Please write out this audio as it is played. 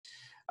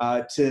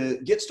To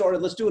get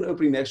started, let's do an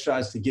opening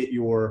exercise to get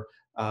your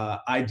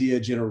idea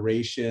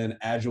generation,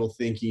 agile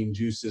thinking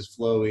juices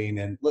flowing.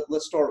 And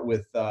let's start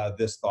with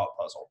this thought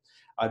puzzle.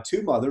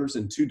 Two mothers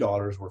and two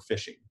daughters were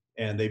fishing,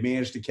 and they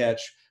managed to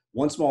catch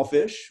one small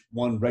fish,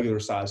 one regular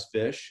sized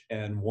fish,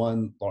 and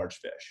one large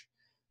fish.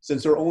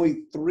 Since there are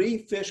only three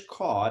fish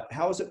caught,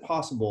 how is it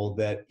possible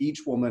that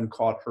each woman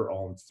caught her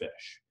own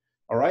fish?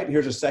 All right,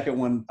 here's a second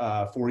one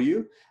for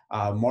you.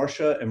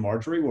 Marcia and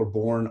Marjorie were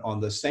born on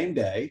the same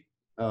day,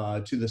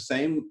 in the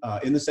same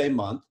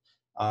month,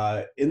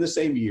 in the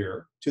same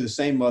year, to the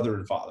same mother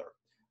and father.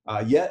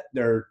 Yet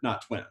they're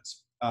not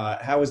twins.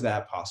 How is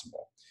that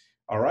possible?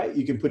 All right,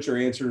 you can put your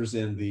answers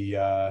in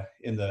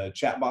the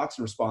chat box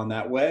and respond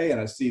that way.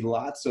 And I see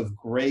lots of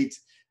great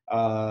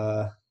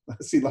ideas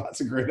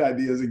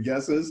and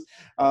guesses.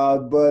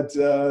 But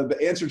the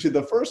answer to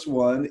the first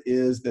one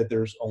is that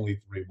there's only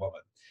three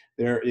women.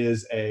 There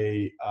is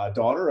a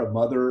daughter, a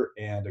mother,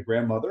 and a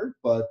grandmother,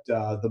 but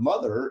the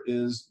mother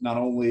is not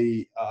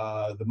only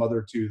the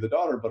mother to the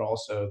daughter, but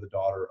also the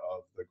daughter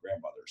of the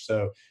grandmother.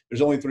 So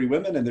there's only three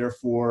women, and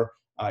therefore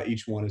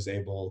each one is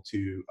able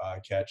to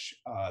catch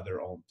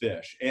their own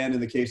fish. And in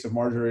the case of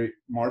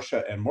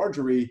Marcia and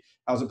Marjorie,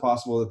 how is it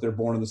possible that they're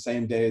born on the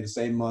same day, the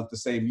same month, the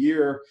same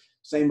year,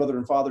 same mother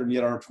and father, and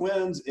yet aren't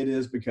twins? It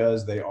is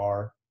because they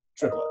are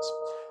triplets.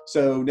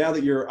 So now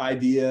that your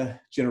idea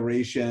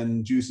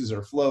generation juices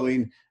are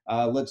flowing,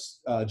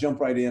 let's jump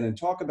right in and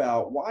talk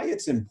about why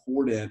it's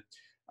important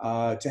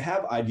to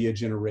have idea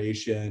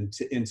generation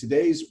in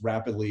today's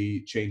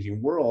rapidly changing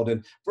world.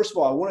 And first of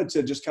all, I wanted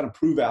to just kind of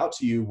prove out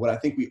to you what I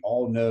think we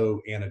all know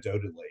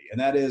anecdotally,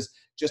 and that is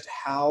just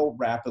how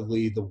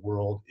rapidly the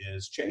world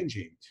is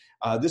changing.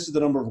 This is the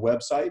number of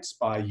websites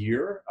by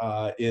year.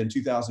 In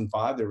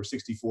 2005, there were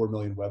 64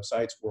 million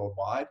websites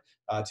worldwide.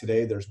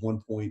 Today, there's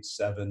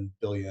 1.7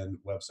 billion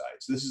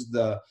websites. This is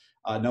the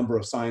number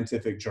of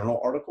scientific journal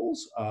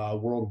articles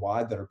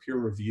worldwide that are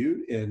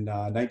peer-reviewed. In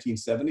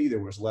 1970,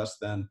 there was less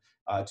than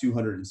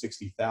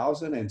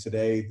 260,000, and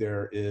today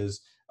there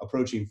is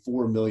approaching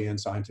 4 million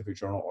scientific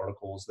journal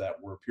articles that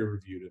were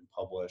peer-reviewed and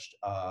published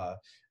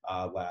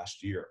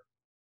last year.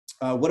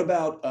 What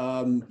about,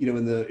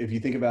 if you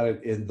think about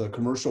it in the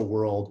commercial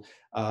world,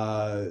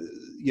 how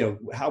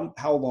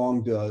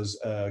long does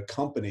a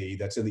company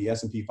that's in the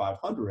S&P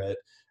 500,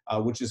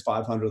 which is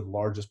 500 of the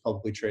largest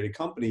publicly traded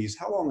companies,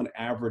 how long on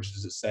average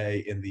does it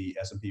say in the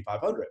S&P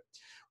 500?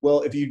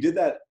 Well, if you did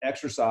that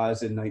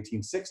exercise in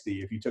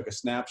 1960, if you took a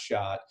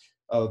snapshot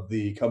of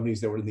the companies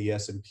that were in the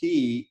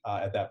S&P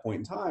at that point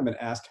in time and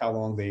asked how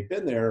long they'd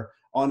been there,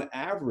 on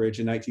average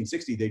in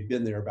 1960, they'd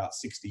been there about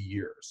 60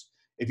 years.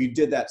 If you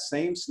did that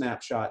same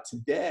snapshot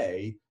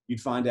today,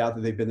 you'd find out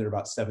that they've been there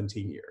about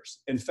 17 years.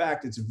 In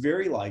fact, it's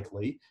very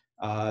likely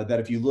that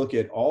if you look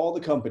at all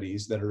the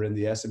companies that are in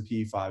the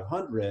S&P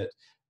 500,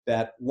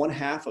 that one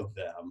half of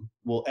them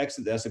will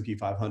exit the S&P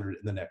 500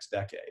 in the next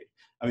decade.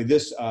 I mean,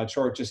 this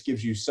chart just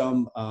gives you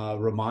some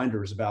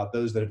reminders about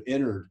those that have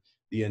entered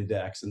the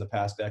index in the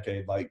past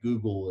decade, like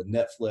Google and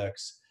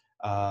Netflix,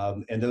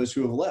 and those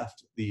who have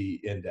left the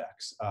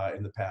index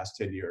in the past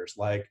 10 years,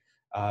 like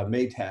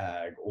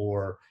Maytag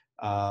or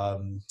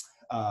Palm.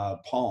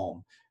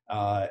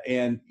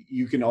 And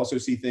you can also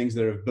see things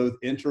that have both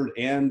entered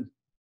and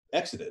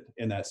exited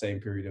in that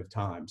same period of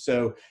time.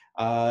 So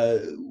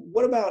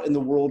what about in the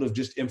world of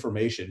just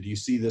information? Do you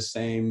see the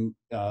same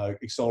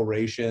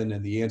acceleration?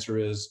 And the answer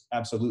is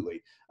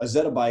absolutely. A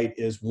zettabyte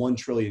is 1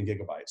 trillion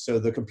gigabytes. So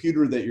the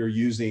computer that you're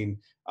using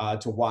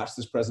to watch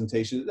this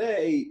presentation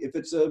today, if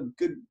it's a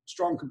good,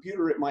 strong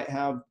computer, it might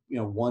have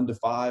 1 to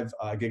 5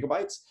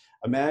 gigabytes.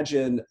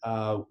 Imagine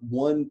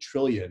 1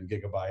 trillion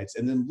gigabytes,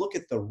 and then look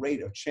at the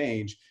rate of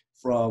change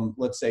from,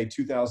 let's say,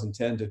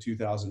 2010 to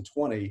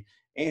 2020.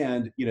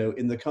 And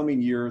in the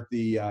coming year,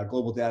 the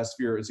global data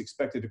sphere is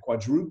expected to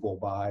quadruple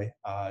by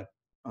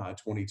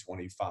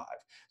 2025.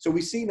 So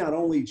we see not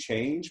only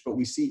change, but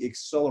we see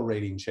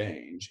accelerating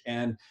change.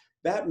 And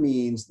that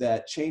means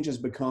that change has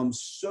become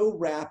so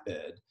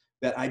rapid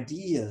that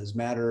ideas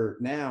matter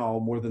now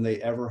more than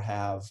they ever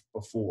have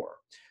before.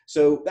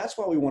 So that's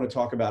why we want to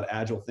talk about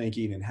agile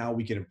thinking and how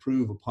we can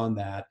improve upon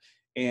that.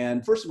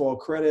 And first of all,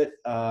 credit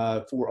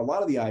for a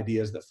lot of the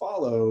ideas that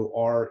follow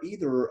are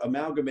either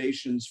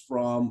amalgamations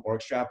from or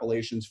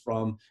extrapolations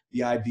from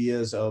the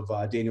ideas of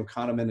Daniel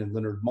Kahneman and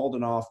Leonard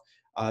Mlodinow.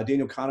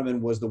 Daniel Kahneman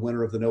was the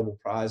winner of the Nobel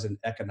Prize in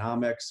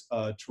economics,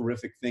 a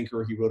terrific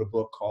thinker. He wrote a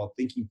book called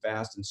Thinking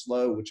Fast and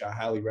Slow, which I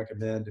highly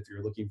recommend if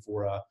you're looking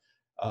for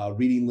a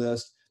reading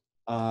list.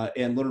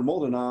 And Leonard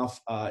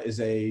Mlodinow is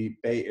a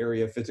Bay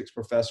Area physics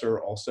professor,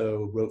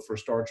 also wrote for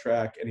Star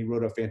Trek, and he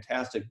wrote a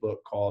fantastic book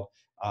called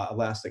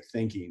Elastic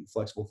Thinking,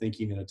 Flexible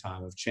Thinking in a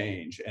Time of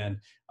Change. And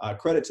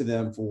credit to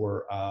them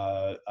for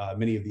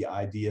many of the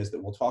ideas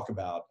that we'll talk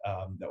about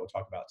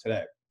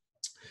today.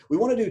 We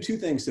want to do two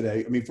things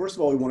today. I mean, first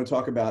of all, we want to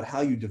talk about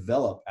how you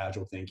develop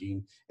agile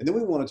thinking, and then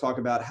we want to talk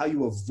about how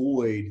you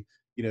avoid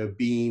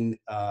being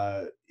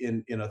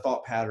in a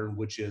thought pattern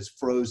which is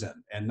frozen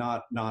and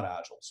not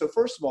agile. So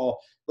first of all,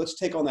 let's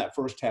take on that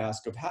first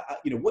task of how,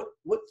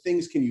 what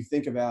things can you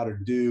think about or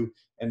do,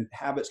 and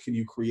habits can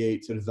you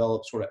create to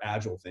develop sort of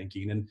agile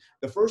thinking. And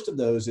the first of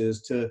those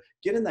is to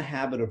get in the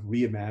habit of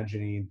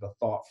reimagining the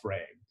thought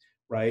frame,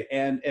 right?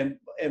 And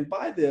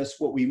by this,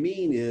 what we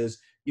mean is,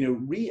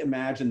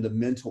 reimagine the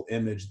mental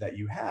image that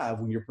you have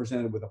when you're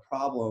presented with a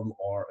problem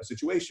or a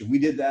situation. We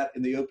did that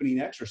in the opening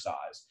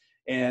exercise.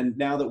 And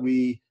now that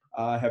we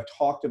have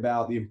talked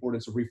about the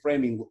importance of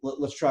reframing,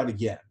 let's try it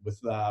again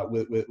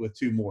with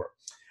two more.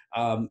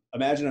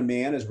 Imagine a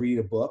man is reading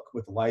a book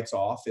with the lights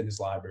off in his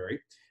library.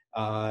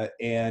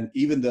 And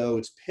even though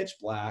it's pitch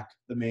black,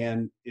 the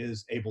man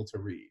is able to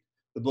read.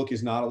 The book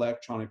is not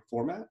electronic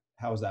format.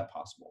 How is that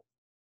possible?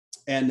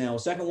 And now,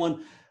 second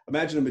one,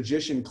 imagine a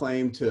magician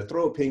claimed to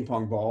throw a ping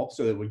pong ball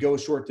so that it would go a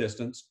short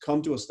distance,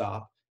 come to a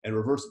stop, and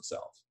reverse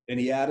itself. And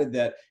he added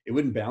that it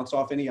wouldn't bounce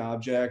off any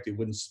object, it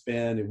wouldn't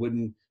spin, it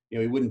wouldn't,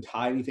 he wouldn't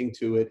tie anything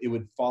to it. It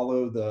would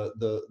follow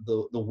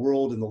the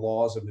world and the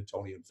laws of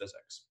Newtonian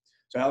physics.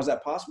 So how is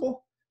that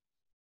possible?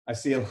 I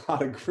see a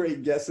lot of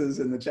great guesses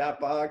in the chat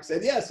box.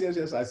 And yes,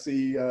 I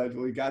see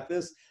we got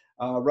this.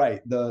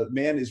 Right, the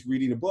man is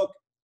reading a book.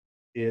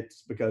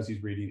 It's because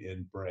he's reading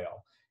in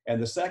Braille.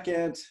 And the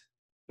second,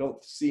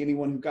 don't see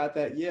anyone who got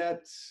that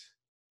yet,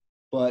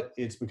 but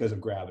it's because of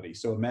gravity.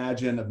 So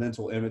imagine a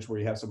mental image where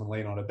you have someone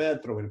laying on a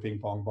bed, throwing a ping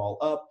pong ball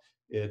up.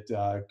 It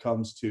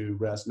comes to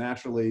rest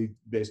naturally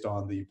based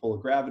on the pull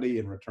of gravity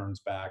and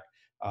returns back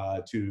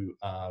to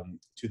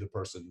the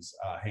person's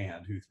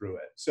hand who threw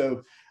it.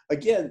 So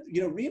again,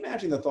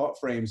 reimagining the thought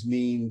frames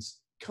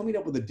means coming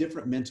up with a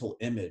different mental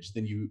image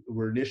than you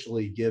were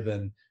initially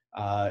given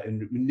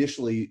and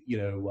initially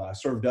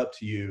served up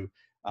to you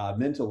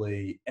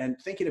mentally, and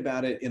thinking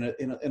about it in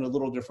a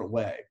little different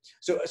way.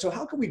 So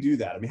how can we do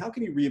that? I mean, how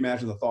can you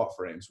reimagine the thought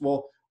frames?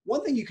 Well,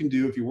 one thing you can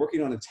do if you're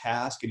working on a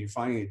task and you're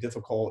finding it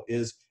difficult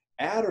is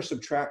add or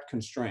subtract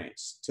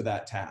constraints to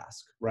that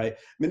task, right?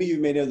 Many of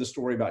you may know the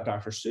story about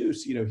Dr.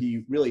 Seuss.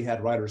 He really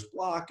had writer's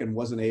block and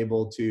wasn't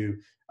able to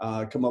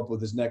come up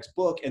with his next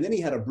book. And then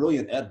he had a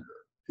brilliant editor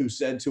who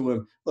said to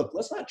him, look,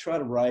 let's not try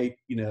to write,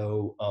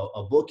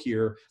 a book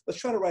here.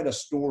 Let's try to write a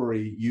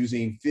story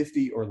using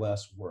 50 or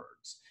less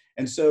words.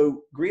 And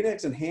so Green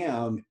Eggs and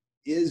Ham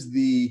is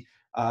the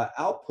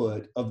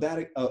output of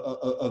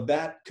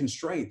that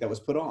constraint that was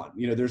put on.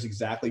 There's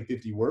exactly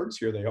 50 words.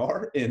 Here they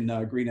are in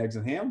Green Eggs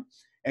and Ham.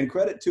 And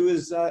credit to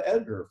his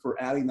editor for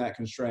adding that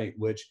constraint,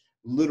 which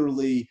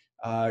literally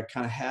kind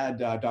of had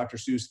Dr.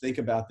 Seuss think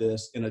about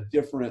this in a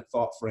different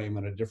thought frame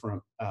and a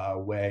different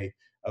way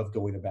of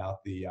going about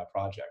the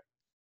project.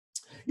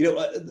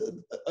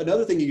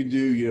 Another thing you can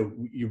do,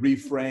 you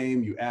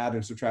reframe, you add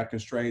and subtract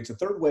constraints. A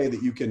third way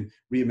that you can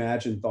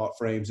reimagine thought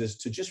frames is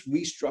to just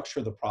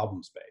restructure the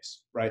problem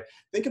space, right?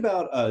 Think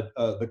about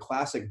the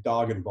classic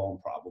dog and bone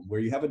problem, where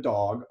you have a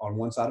dog on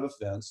one side of a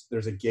fence,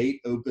 there's a gate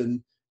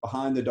open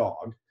behind the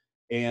dog,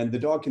 and the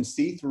dog can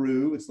see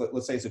through,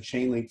 let's say it's a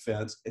chain link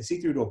fence, and see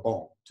through to a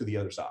bone to the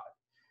other side.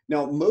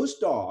 Now,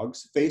 most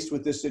dogs faced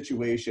with this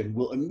situation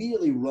will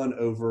immediately run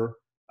over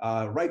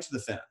right to the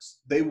fence.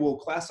 They will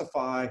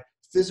classify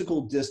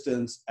physical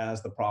distance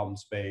as the problem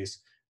space.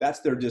 That's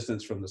their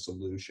distance from the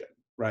solution,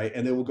 right?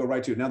 And they will go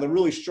right to it. Now, the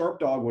really sharp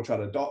dog will try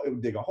to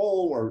dig a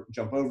hole or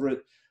jump over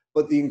it,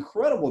 but the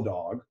incredible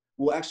dog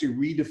will actually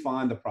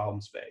redefine the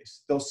problem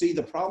space. They'll see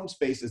the problem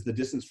space as the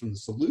distance from the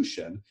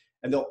solution,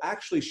 and they'll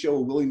actually show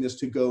a willingness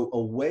to go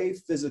away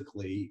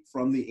physically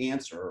from the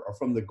answer or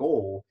from the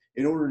goal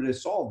in order to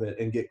solve it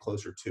and get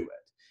closer to it.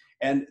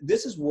 And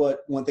this is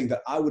one thing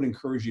that I would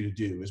encourage you to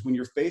do is when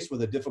you're faced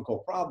with a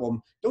difficult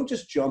problem, don't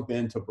just jump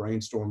into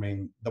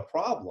brainstorming the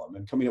problem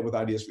and coming up with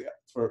ideas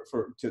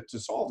to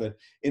solve it.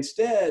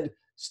 Instead,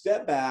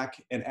 step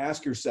back and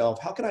ask yourself,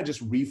 how can I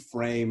just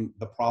reframe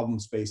the problem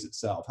space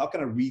itself? How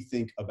can I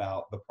rethink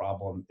about the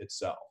problem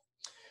itself?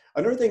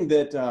 Another thing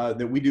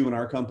that we do in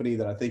our company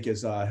that I think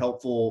is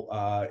helpful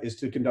is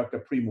to conduct a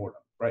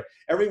pre-mortem, right?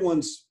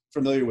 Everyone's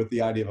familiar with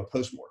the idea of a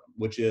post-mortem,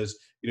 which is,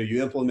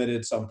 you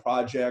implemented some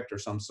project or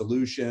some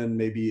solution,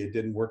 maybe it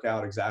didn't work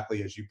out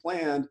exactly as you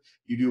planned.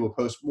 You do a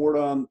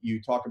post-mortem,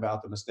 you talk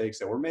about the mistakes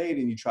that were made,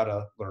 and you try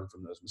to learn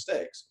from those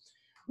mistakes.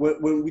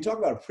 When we talk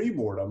about a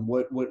pre-mortem,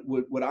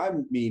 what I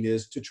mean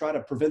is to try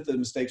to prevent the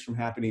mistakes from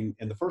happening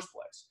in the first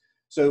place.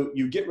 So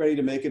you get ready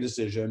to make a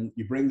decision,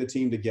 you bring the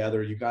team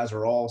together, you guys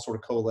are all sort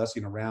of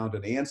coalescing around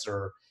an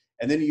answer,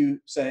 and then you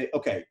say,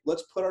 okay,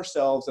 let's put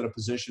ourselves in a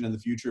position in the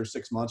future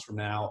 6 months from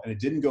now, and it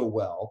didn't go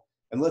well,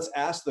 and let's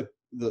ask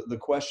the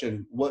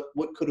question, what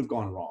could have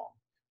gone wrong,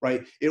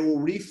 right? It will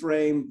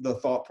reframe the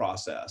thought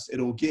process.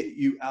 It'll get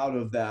you out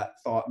of that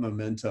thought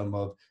momentum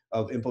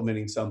of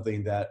implementing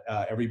something that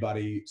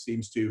everybody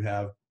seems to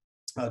have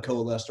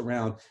coalesced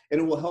around,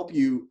 and it will help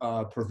you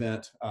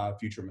prevent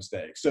future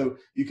mistakes. So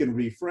you can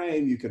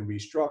reframe, you can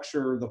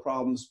restructure the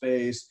problem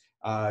space,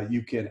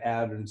 you can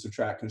add and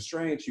subtract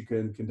constraints, you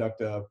can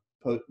conduct a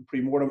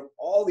pre-mortem.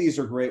 All these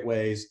are great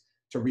ways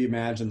to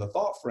reimagine the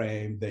thought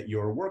frame that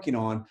you're working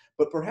on.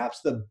 But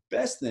perhaps the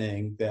best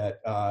thing that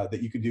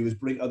that you could do is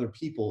bring other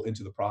people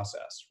into the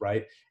process,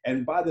 right?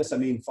 And by this, I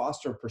mean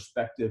foster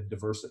perspective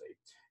diversity.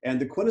 And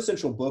the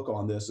quintessential book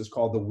on this is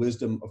called The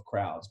Wisdom of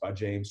Crowds by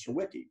James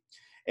Surowiecki.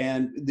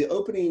 And the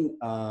opening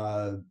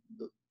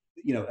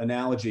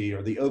analogy,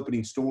 or the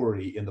opening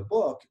story in the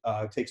book,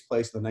 takes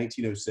place in the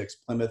 1906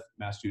 Plymouth,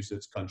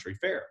 Massachusetts Country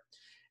Fair.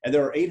 And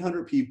there are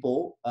 800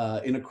 people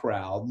in a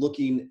crowd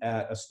looking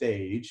at a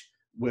stage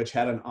which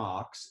had an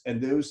ox,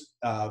 and those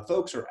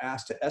folks are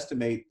asked to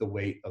estimate the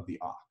weight of the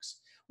ox.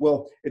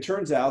 Well, it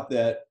turns out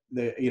that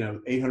the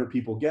 800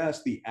 people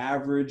guessed. The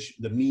average,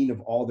 the mean of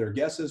all their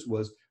guesses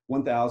was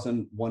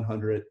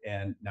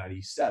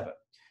 1,197.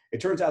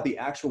 It turns out the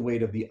actual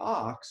weight of the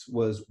ox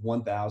was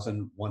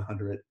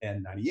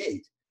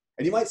 1,198.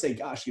 And you might say,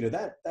 gosh,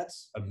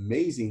 that's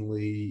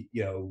amazingly,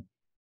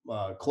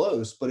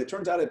 close, but it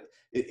turns out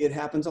it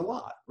happens a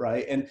lot,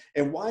 right?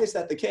 And why is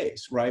that the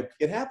case, right?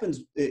 It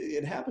happens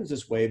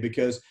this way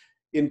because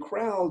in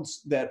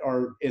crowds that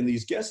are in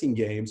these guessing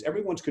games,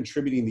 everyone's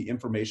contributing the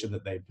information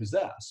that they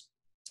possess.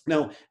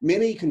 Now,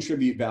 many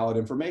contribute valid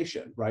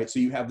information, right? So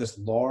you have this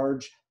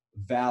large,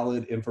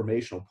 valid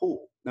informational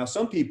pool. Now,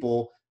 some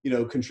people,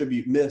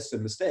 contribute myths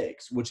and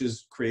mistakes, which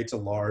creates a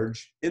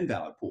large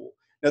invalid pool.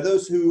 Now,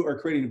 those who are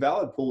creating a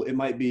valid pool, it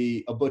might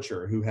be a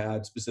butcher who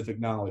had specific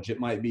knowledge.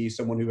 It might be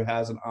someone who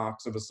has an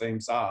ox of the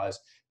same size.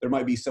 There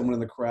might be someone in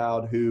the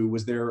crowd who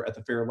was there at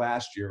the fair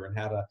last year and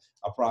had a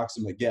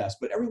approximate guess.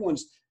 But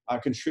everyone's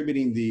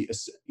contributing the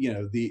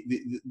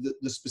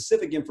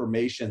specific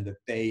information that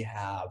they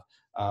have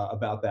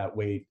about that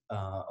weight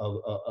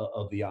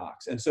of the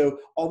ox. And so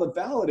all the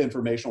valid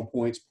informational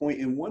points point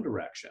in one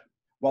direction,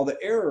 while the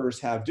errors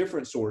have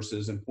different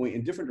sources and point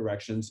in different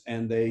directions,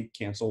 and they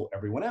cancel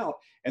everyone out.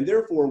 And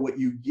therefore, what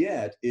you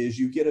get is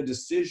you get a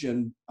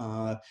decision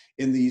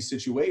in these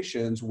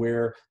situations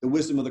where the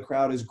wisdom of the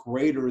crowd is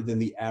greater than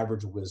the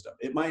average wisdom.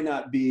 It might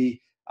not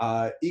be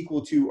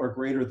equal to or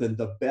greater than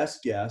the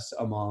best guess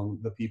among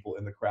the people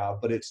in the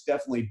crowd, but it's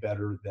definitely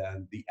better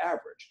than the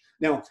average.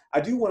 Now,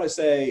 I do want to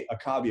say a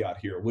caveat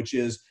here, which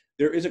is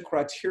there is a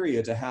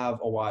criteria to have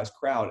a wise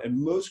crowd,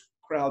 and most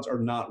crowds are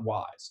not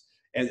wise.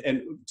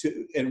 And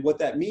what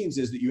that means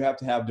is that you have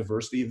to have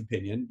diversity of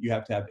opinion, you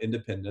have to have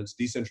independence,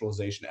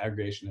 decentralization,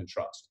 aggregation, and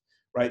trust,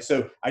 right?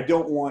 So I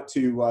don't want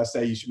to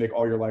say you should make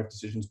all your life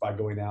decisions by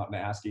going out and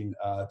asking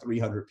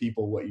 300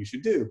 people what you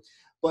should do.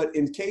 But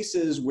in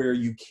cases where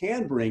you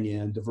can bring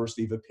in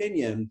diversity of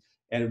opinion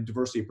and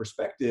diversity of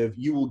perspective,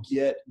 you will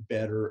get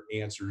better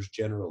answers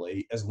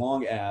generally, as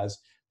long as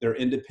they're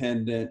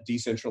independent,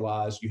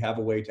 decentralized, you have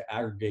a way to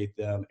aggregate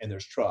them, and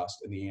there's trust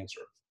in the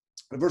answer.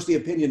 Diversity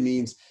of opinion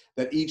means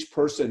that each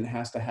person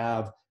has to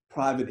have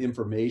private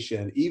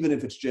information, even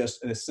if it's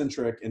just an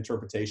eccentric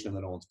interpretation of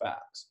the known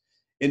facts.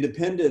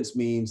 Independence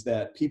means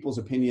that people's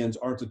opinions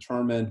aren't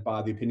determined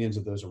by the opinions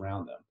of those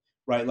around them,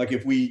 right? Like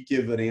if we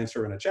give an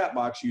answer in a chat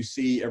box, you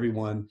see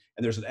everyone,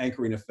 and there's an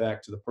anchoring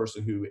effect to the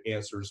person who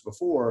answers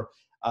before.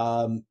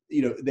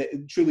 They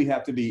truly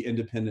have to be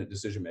independent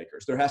decision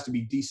makers. There has to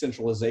be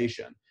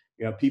decentralization.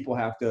 People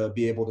have to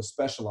be able to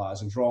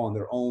specialize and draw on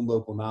their own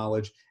local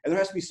knowledge, and there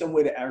has to be some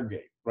way to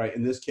aggregate, right?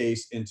 In this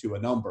case, into a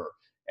number,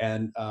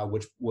 and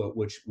which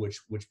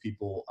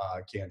people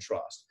can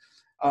trust.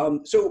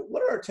 So,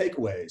 what are our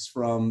takeaways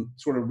from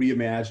sort of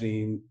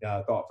reimagining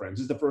thought frames?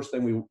 This is the first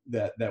thing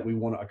that we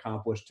want to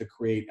accomplish to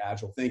create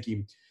agile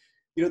thinking.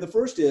 The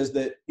first is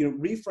that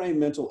reframe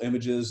mental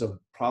images of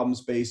problem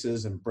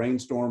spaces and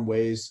brainstorm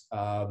ways.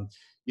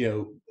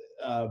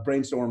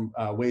 Brainstorm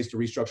ways to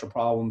restructure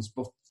problems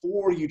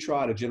before you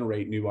try to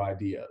generate new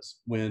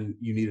ideas when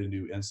you need a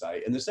new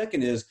insight. And the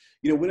second is,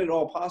 when at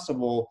all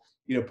possible,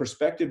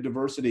 perspective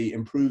diversity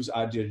improves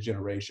idea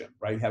generation,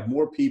 right? Have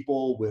more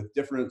people with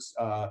different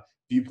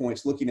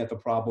viewpoints looking at the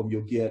problem,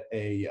 you'll get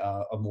a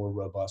more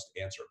robust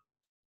answer.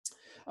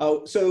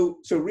 So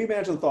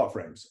reimagine thought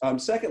frames.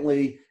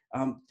 Secondly,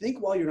 think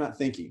while you're not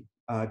thinking.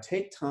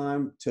 Take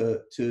time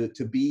to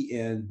be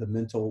in the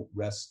mental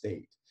rest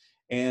state.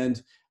 And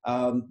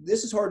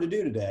this is hard to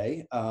do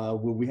today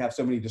when we have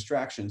so many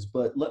distractions,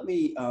 but let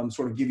me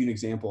sort of give you an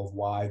example of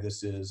why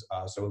this is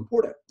so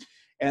important.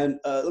 And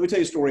let me tell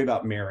you a story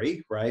about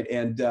Mary, right?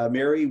 And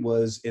Mary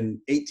was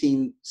in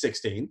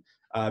 1816.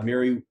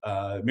 Mary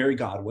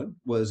Godwin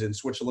was in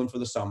Switzerland for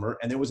the summer,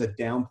 and there was a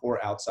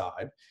downpour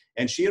outside.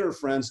 And she and her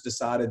friends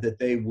decided that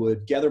they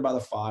would gather by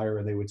the fire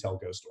and they would tell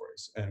ghost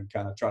stories and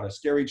kind of try to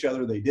scare each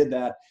other. They did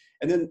that.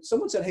 And then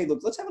someone said, hey, look,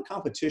 let's have a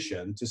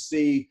competition to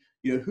see,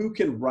 who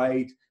can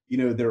write,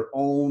 their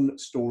own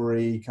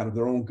story, kind of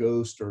their own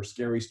ghost or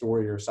scary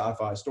story or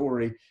sci-fi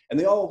story. And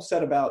they all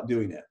set about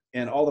doing it.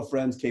 And all the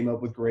friends came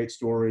up with great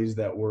stories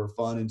that were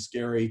fun and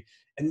scary.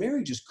 And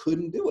Mary just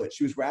couldn't do it.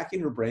 She was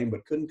racking her brain,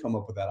 but couldn't come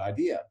up with that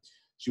idea.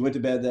 She went to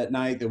bed that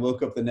night. They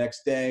woke up the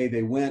next day.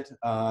 They went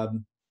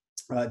to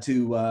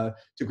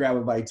grab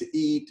a bite to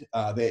eat.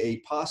 They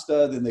ate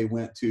pasta. Then they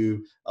went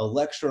to a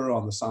lecture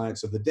on the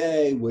science of the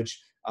day, which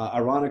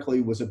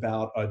ironically was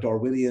about a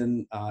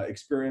Darwinian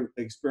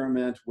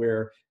experiment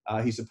where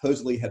he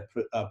supposedly had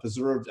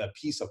preserved a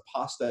piece of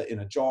pasta in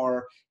a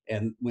jar,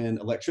 and when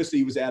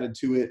electricity was added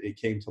to it, it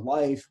came to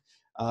life.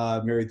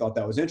 Mary thought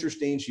that was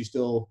interesting. She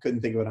still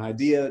couldn't think of an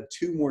idea.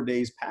 2 more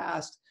days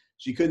passed.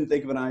 She couldn't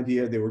think of an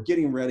idea. They were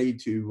getting ready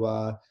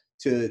to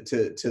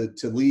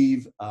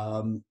leave,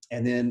 and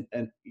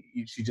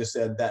she just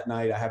said that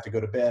night, I have to go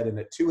to bed. And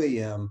at 2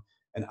 a.m.,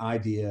 an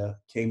idea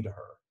came to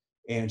her,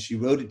 and she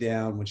wrote it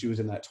down when she was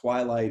in that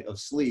twilight of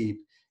sleep.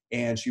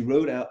 And she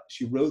wrote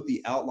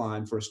the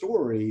outline for a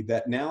story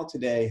that now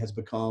today has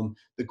become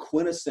the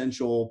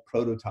quintessential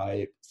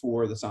prototype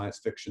for the science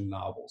fiction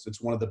novels.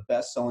 It's one of the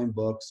best-selling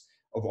books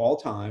of all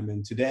time.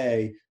 And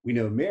today we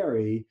know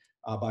Mary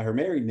by her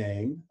married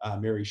name,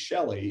 Mary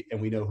Shelley,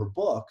 and we know her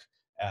book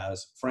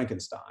as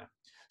Frankenstein.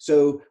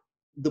 So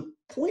the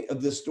point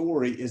of this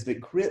story is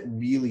that grit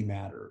really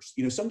matters.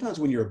 You know, sometimes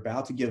when you're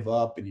about to give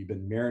up and you've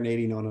been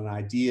marinating on an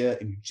idea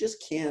and you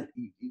just can't,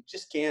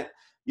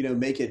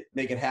 make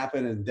it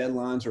happen, and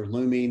deadlines are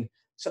looming,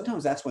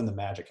 sometimes that's when the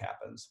magic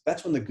happens.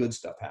 That's when the good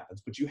stuff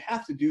happens. But you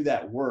have to do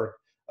that work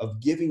of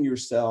giving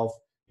yourself,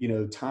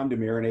 time to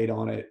marinate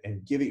on it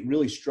and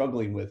really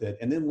struggling with it,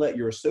 and then let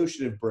your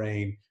associative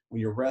brain,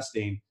 when you're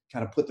resting,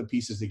 kind of put the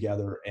pieces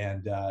together,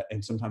 and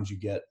sometimes you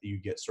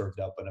get served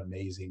up an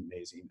amazing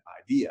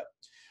idea.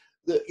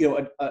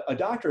 A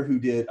doctor who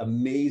did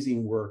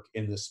amazing work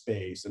in this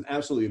space, an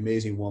absolutely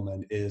amazing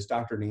woman, is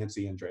Dr.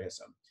 Nancy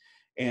Andreasen.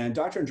 And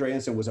Dr.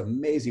 Andreasen was an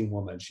amazing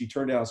woman. She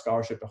turned down a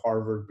scholarship to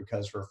Harvard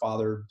because her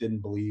father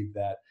didn't believe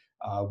that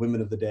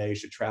women of the day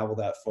should travel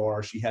that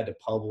far. She had to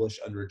publish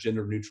under a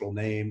gender-neutral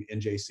name,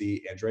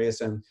 NJC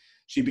Andreasen.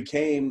 She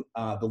became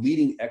the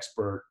leading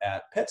expert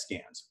at PET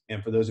scans.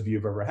 And for those of you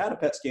who've ever had a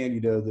PET scan, you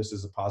know this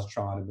is a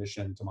positron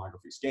emission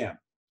tomography scan.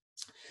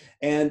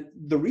 And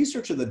the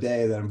research of the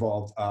day that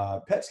involved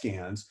PET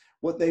scans,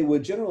 what they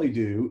would generally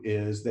do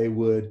is they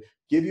would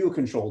give you a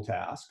control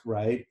task,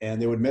 right?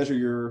 And they would measure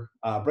your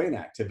brain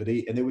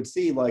activity, and they would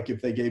see, like,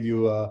 if they gave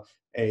you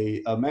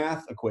a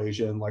math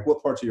equation, like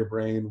what parts of your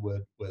brain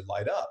would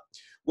light up.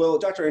 Well,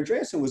 Dr.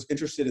 Andreasen was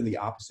interested in the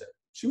opposite.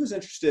 She was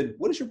interested,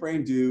 what does your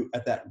brain do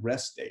at that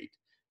rest state?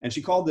 And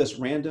she called this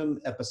random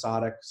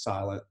episodic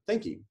silent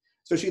thinking.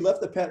 So she left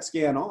the PET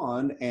scan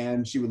on,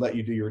 and she would let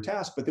you do your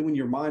task. But then when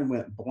your mind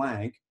went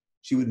blank,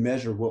 she would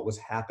measure what was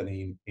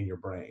happening in your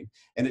brain.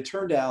 And it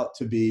turned out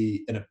to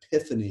be an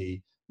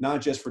epiphany, not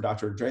just for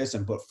Dr.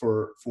 Andreasen, but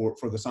for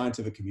the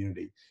scientific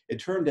community. It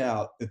turned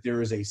out that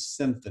there is a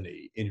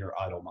symphony in your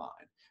idle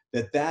mind,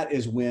 that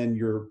is when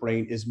your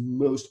brain is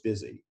most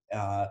busy.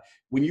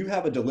 When you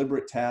have a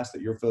deliberate task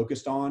that you're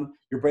focused on,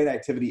 your brain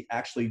activity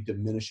actually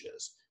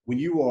diminishes. When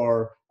you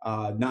are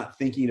not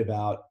thinking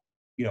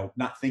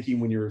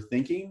when you're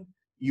thinking,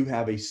 you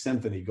have a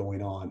symphony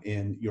going on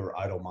in your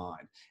idle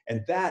mind.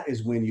 And that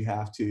is when you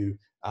have to,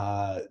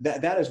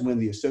 that is when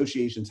the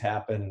associations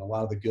happen and a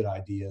lot of the good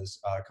ideas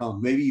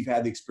come. Maybe you've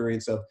had the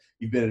experience of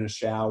you've been in a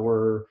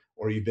shower,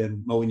 or you've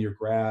been mowing your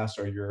grass,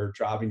 or you're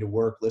driving to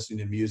work, listening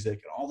to music,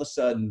 and all of a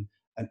sudden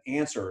an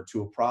answer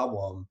to a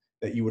problem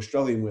that you were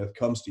struggling with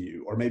comes to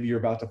you. Or maybe you're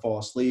about to fall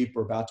asleep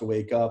or about to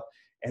wake up.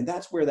 And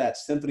that's where that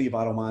symphony of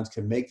idle minds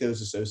can make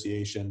those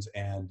associations,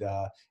 and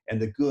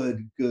the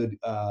good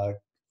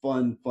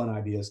fun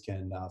ideas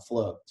can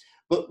flow.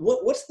 But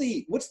what's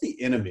the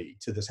enemy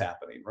to this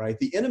happening, right?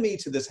 The enemy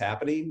to this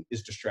happening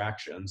is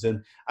distractions.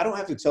 And I don't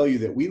have to tell you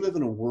that we live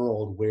in a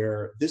world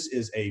where this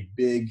is a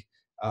big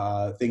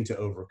thing to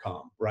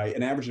overcome, right?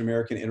 An average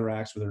American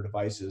interacts with their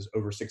devices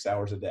over 6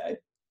 hours a day.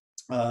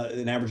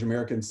 An average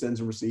American sends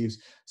and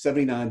receives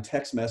 79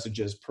 text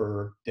messages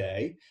per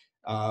day.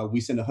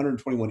 We send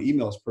 121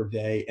 emails per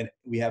day, and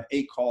we have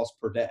 8 calls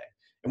per day.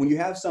 And when you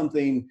have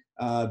something,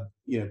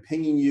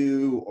 pinging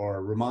you,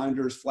 or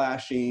reminders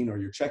flashing, or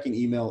you're checking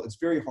email, it's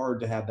very hard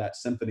to have that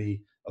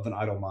symphony of an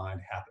idle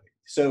mind happening.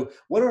 So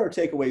what are our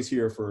takeaways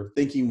here for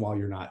thinking while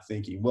you're not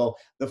thinking? Well,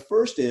 the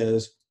first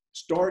is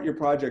start your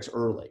projects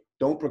early.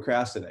 Don't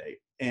procrastinate.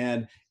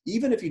 And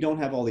even if you don't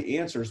have all the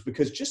answers,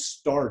 because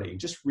just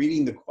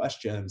reading the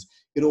questions,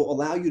 it'll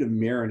allow you to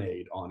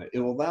marinate on it.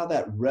 It'll allow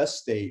that rest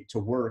state to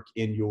work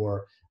in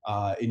your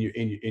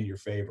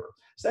favor.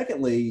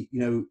 Secondly,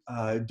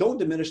 don't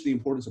diminish the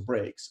importance of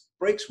breaks.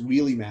 Breaks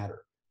really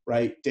matter,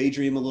 right?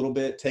 Daydream a little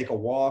bit, take a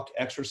walk,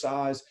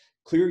 exercise,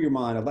 clear your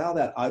mind, allow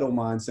that idle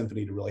mind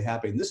symphony to really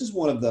happen. This is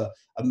one of the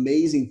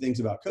amazing things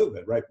about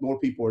COVID, right? More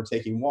people are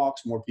taking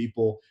walks, more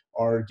people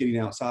are getting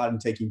outside and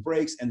taking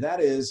breaks, and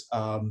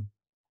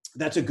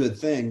that's a good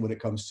thing when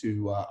it comes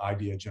to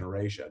idea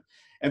generation.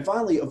 And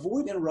finally,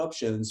 avoid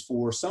interruptions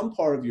for some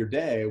part of your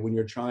day when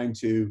you're trying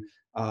to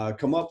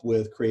come up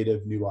with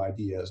creative new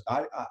ideas.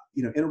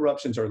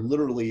 Interruptions are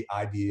literally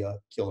idea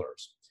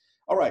killers.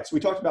 All right, so we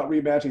talked about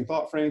reimagining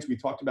thought frames. We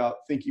talked about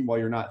thinking while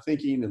you're not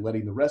thinking and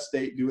letting the rest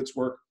state do its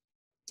work.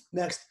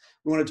 Next,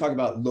 we want to talk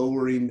about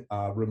lowering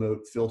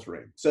remote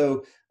filtering.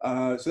 So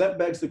that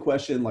begs the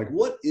question, like,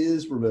 what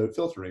is remote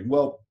filtering?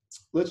 Well,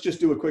 let's just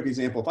do a quick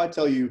example. If I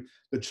tell you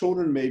the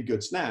children made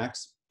good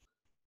snacks,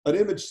 an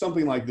image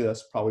something like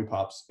this probably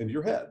pops into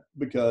your head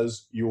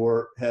because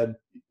your head,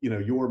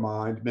 your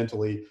mind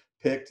mentally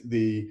picked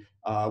the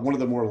one of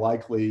the more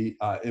likely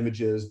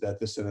images that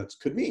this sentence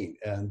could mean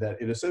and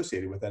that it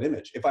associated with that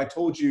image. If I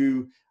told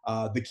you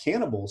the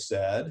cannibal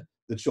said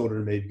the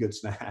children made good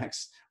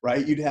snacks,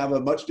 right, you'd have a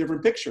much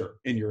different picture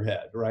in your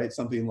head, right?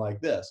 Something like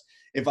this.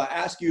 If I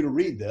ask you to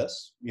read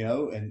this,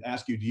 and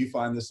ask you, do you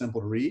find this simple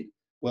to read?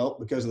 Well,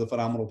 because of the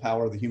phenomenal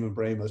power of the human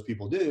brain, most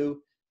people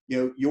do.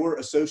 Your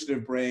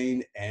associative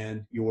brain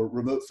and your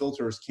remote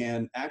filters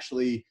can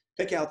actually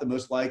pick out the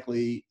most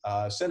likely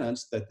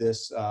sentence that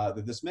this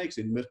makes,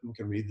 and most people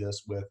can read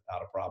this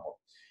without a problem.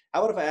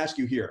 How about if I ask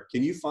you here,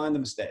 can you find the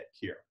mistake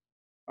here?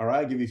 All right,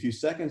 I'll give you a few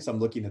seconds. I'm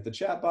looking at the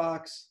chat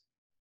box.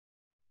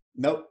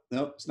 Nope,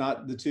 it's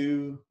not the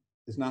two.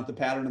 It's not the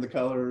pattern of the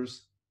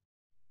colors.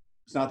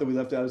 It's not that we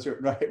left out a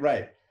certain,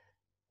 right.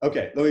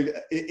 Okay,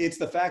 it's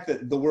the fact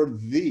that the word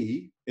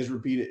 "the" is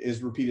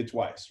repeated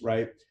twice,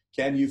 right?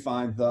 Can you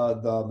find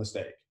the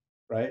mistake,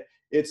 right?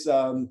 It's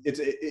an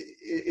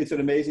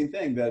amazing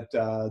thing that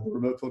the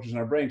remote filters in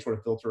our brain sort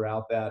of filter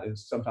out that, and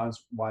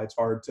sometimes why it's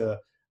hard to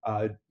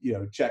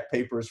check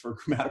papers for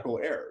grammatical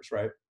errors,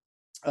 right?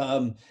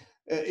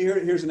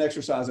 Here's an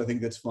exercise I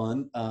think that's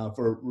fun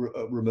for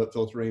remote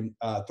filtering.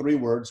 3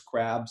 words: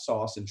 crab,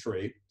 sauce, and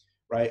tree,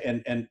 right?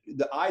 And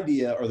the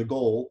idea or the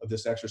goal of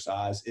this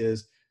exercise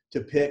is to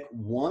pick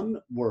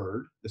one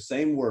word, the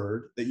same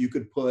word that you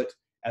could put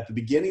at the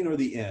beginning or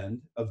the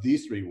end of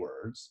these 3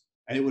 words,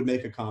 and it would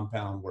make a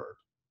compound word.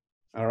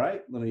 All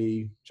right, let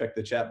me check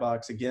the chat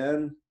box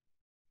again.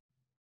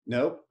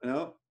 Nope.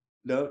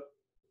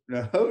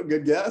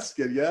 Good guess.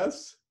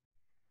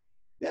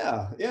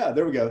 Yeah,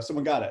 there we go.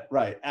 Someone got it.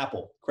 Right,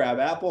 apple, crab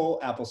apple,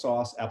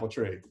 applesauce, apple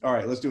tree. All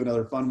right, let's do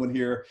another fun one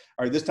here.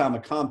 All right, this time a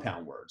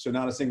compound word. So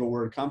not a single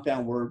word,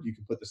 compound word. You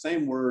can put the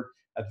same word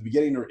at the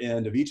beginning or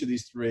end of each of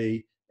these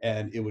 3,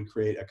 and it would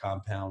create a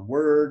compound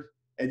word.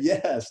 And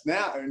yes,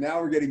 now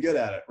we're getting good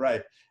at it.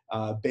 Right,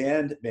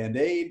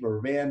 band-aid,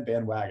 rubber band,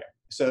 bandwagon.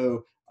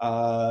 So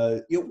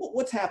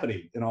what's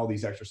happening in all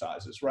these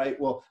exercises, right?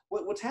 Well,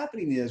 what's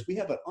happening is we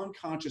have an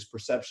unconscious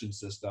perception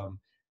system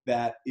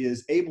that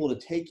is able to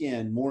take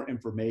in more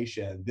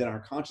information than our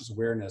conscious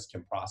awareness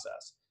can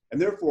process.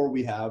 And therefore,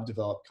 we have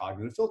developed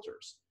cognitive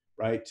filters,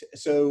 right?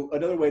 So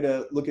another way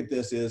to look at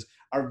this is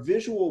our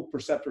visual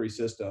perceptory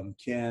system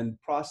can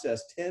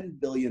process 10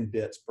 billion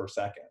bits per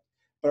second,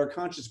 but our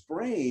conscious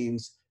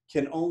brains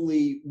can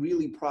only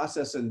really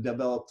process and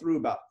develop through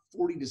about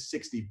 40 to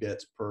 60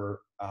 bits per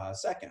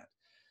second.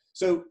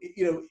 So,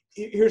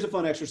 here's a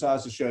fun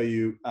exercise to show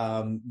you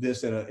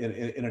this in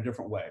a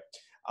different way.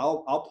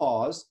 I'll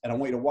pause and I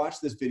want you to watch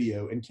this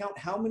video and count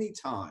how many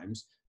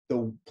times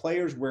the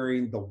players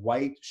wearing the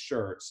white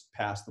shirts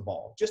pass the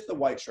ball, just the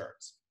white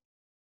shirts.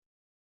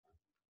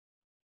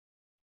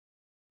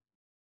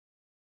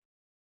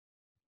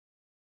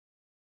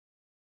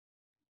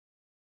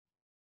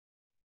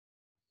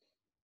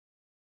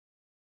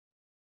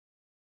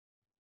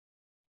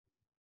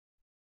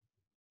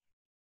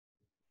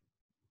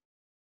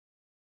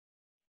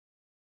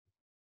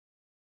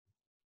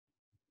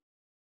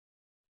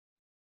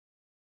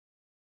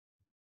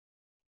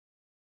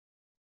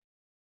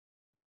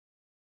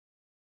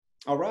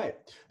 All right.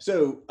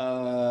 So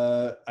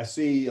I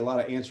see a lot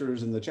of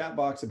answers in the chat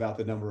box about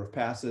the number of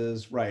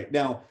passes. Right.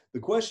 Now, the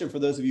question for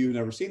those of you who've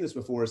never seen this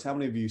before is how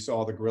many of you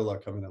saw the gorilla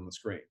coming on the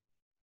screen?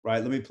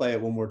 Right. Let me play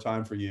it one more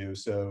time for you.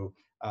 So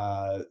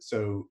you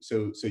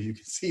can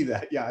see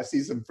that. Yeah, I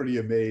see some pretty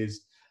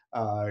amazed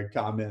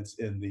comments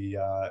in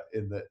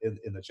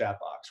the chat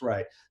box.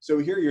 Right. So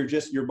here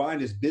your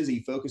mind is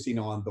busy focusing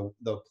on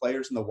the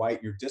players in the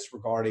white. You're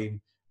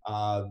disregarding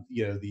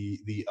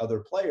the other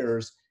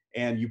players,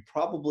 and you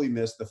probably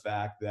missed the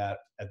fact that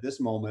at this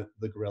moment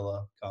the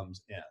gorilla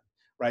comes in.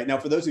 Right. Now,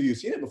 for those of you who've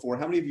seen it before,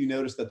 how many of you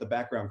noticed that the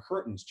background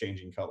curtain's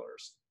changing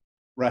colors?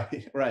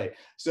 Right, right.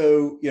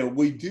 So,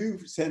 we do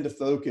tend to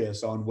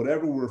focus on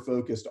whatever we're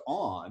focused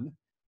on,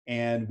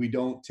 and we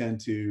don't tend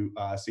to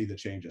see the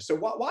changes. So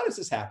why does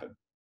this happen?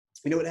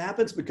 It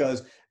happens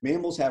because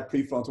mammals have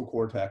prefrontal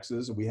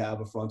cortexes, and we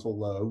have a frontal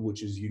lobe,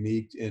 which is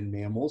unique in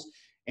mammals.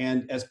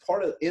 And as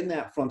part of in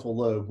that frontal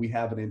lobe, we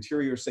have an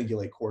anterior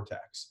cingulate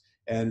cortex,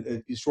 and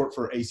it's short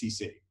for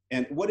ACC.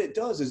 And what it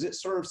does is it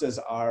serves as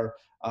our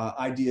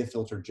idea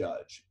filter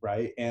judge,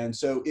 right? And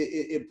so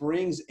it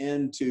brings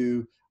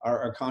into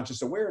our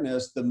conscious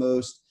awareness the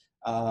most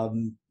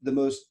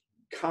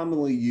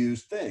commonly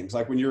used things.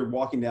 Like when you're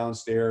walking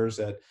downstairs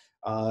at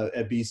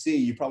BC,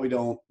 you probably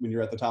don't, when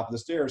you're at the top of the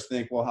stairs,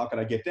 think, well, how can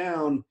I get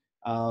down?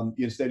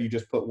 Instead, you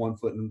just put one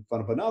foot in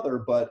front of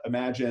another. But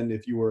imagine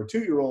if you were a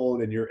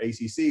 2-year-old and your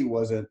ACC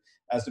wasn't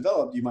as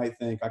developed, you might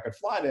think I could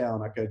fly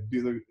down, I could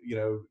do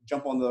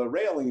jump on the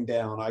railing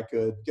down, I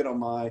could get on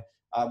my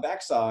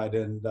backside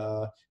and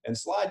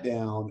slide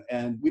down.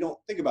 And we don't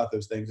think about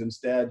those things.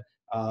 Instead,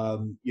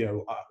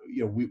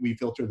 we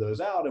filter those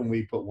out and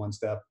we put one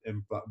foot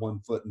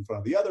in front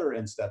of the other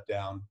and step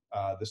down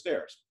the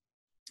stairs.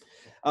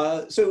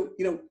 So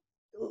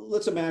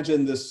let's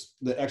imagine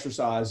the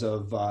exercise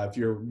of if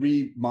you're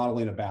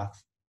remodeling a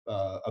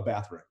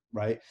bathroom,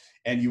 right?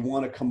 And you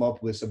want to come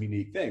up with some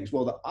unique things.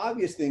 Well, the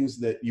obvious things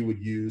that you would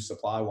use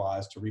supply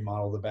wise to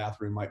remodel the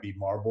bathroom might be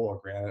marble or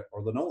granite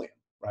or linoleum,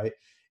 right?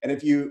 And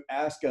if you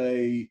ask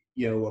a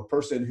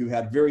person who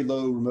had very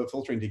low remote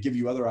filtering to give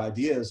you other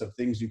ideas of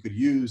things you could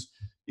use,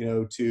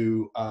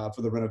 to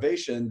for the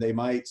renovation, they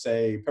might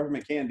say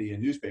peppermint candy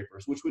and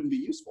newspapers, which wouldn't be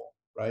useful,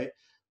 right?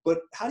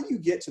 But how do you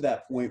get to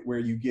that point where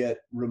you get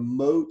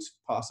remote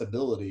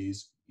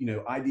possibilities,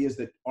 ideas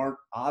that aren't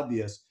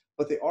obvious,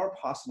 but they are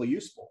possibly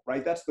useful,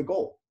 right? That's the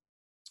goal.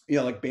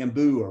 Like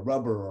bamboo or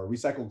rubber or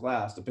recycled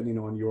glass, depending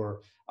on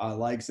your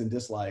likes and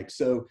dislikes.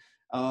 So,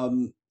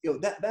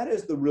 that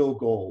is the real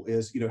goal.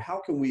 Is how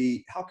can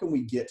we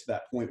get to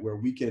that point where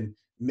we can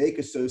make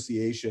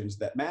associations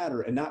that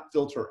matter and not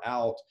filter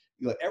out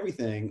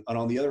everything, and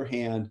on the other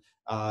hand,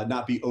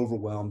 not be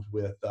overwhelmed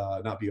with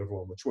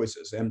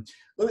choices. And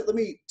let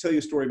me tell you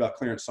a story about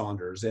Clarence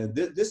Saunders. And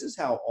this is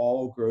how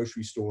all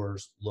grocery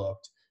stores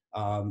looked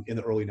in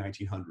the early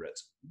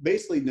 1900s.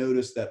 Basically,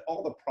 notice that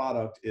all the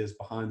product is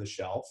behind the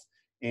shelf,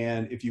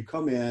 and if you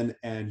come in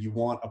and you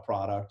want a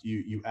product,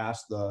 you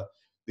ask the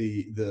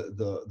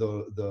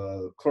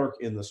clerk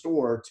in the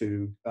store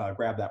to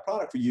grab that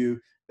product for you.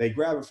 They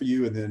grab it for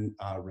you and then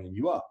ring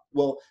you up.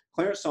 Well,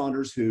 Clarence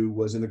Saunders, who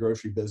was in the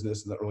grocery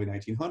business in the early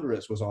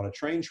 1900s, was on a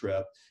train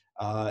trip,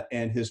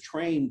 and his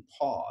train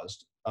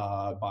paused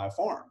by a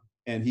farm,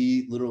 and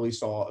he literally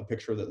saw a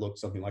picture that looked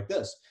something like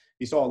this.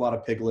 He saw a lot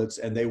of piglets,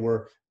 and they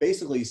were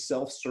basically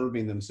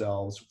self-serving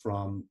themselves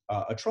from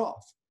a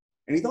trough.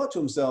 And he thought to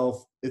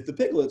himself, if the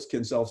piglets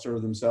can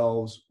self-serve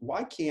themselves,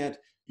 why can't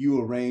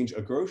you arrange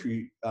a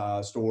grocery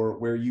store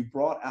where you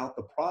brought out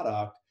the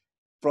product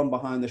from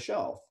behind the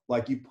shelf?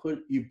 Like you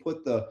put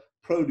the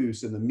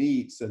produce and the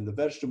meats and the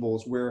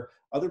vegetables where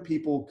other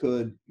people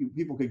could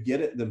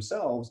get it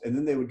themselves, and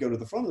then they would go to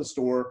the front of the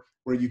store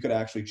where you could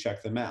actually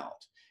check them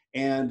out.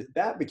 And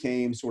that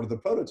became sort of the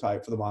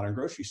prototype for the modern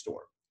grocery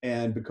store.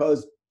 And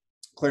because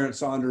Clarence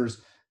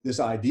Saunders, this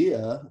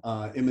idea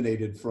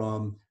emanated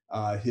from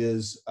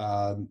his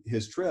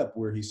trip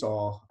where he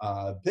saw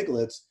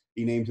piglets,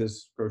 he named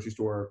his grocery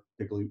store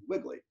Piggly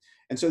Wiggly.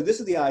 And so this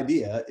is the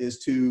idea: is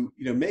to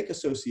make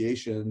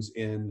associations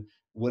in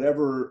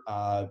whatever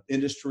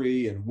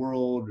industry and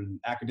world and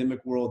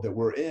academic world that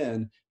we're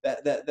in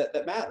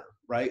that matter,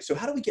 right? So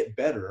how do we get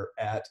better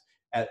at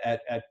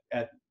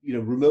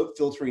remote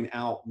filtering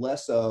out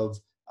less of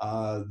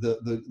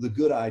the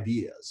good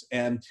ideas?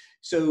 And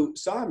so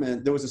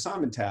there was a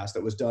Simon task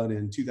that was done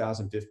in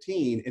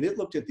 2015, and it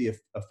looked at the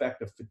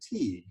effect of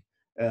fatigue,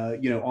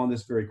 on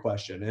this very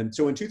question. And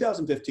so in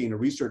 2015, a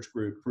research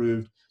group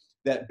proved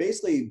that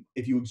basically,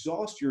 if you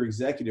exhaust your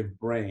executive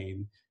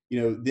brain,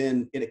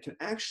 then it can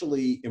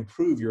actually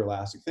improve your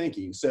elastic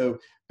thinking. So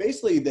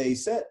basically, they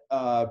set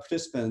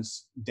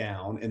participants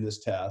down in this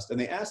test, and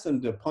they asked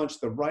them to punch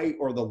the right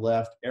or the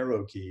left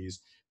arrow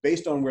keys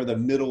based on where the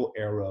middle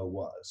arrow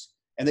was.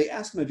 And they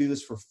asked them to do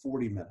this for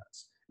 40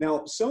 minutes.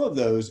 Now, some of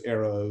those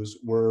arrows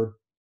were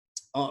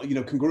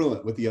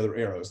congruent with the other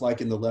arrows,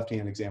 like in the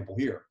left-hand example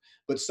here.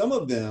 But some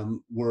of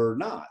them were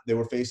not. They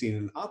were facing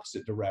in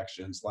opposite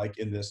directions, like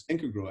in this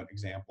incongruent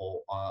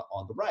example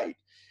on the right.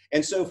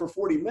 And so for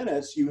 40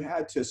 minutes, you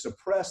had to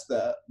suppress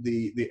the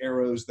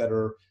arrows that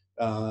are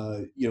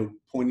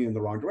pointing in the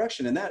wrong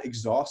direction, and that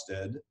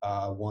exhausted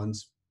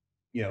one's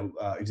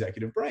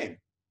executive brain.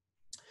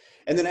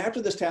 And then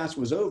after this task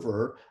was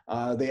over,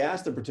 they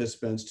asked the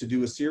participants to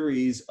do a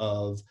series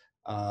of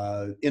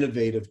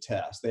innovative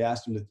tests. They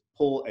asked them to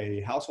pull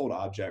a household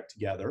object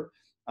together,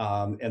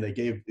 and they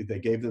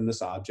gave them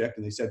this object,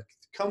 and they said,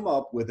 come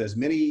up with as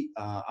many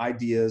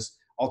ideas,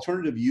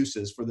 alternative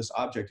uses for this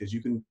object as you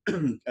can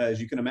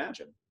as you can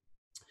imagine.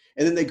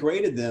 And then they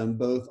graded them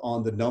both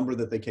on the number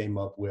that they came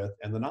up with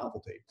and the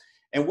novelty.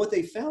 And what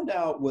they found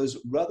out was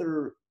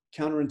rather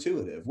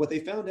counterintuitive. What they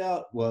found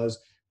out was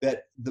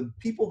that the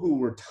people who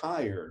were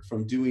tired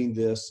from doing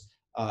this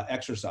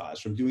exercise,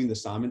 from doing the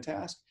Simon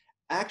task,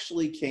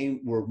 actually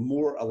were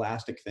more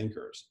elastic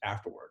thinkers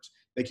afterwards.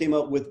 They came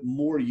up with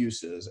more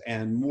uses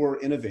and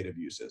more innovative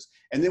uses.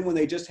 And then when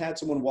they just had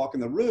someone walk in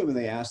the room and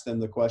they asked them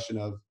the question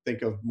of,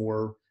 think of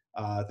more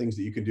things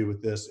that you can do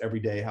with this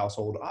everyday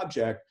household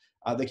object,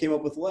 they came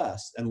up with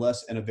less and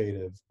less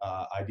innovative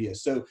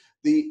ideas. So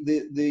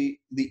the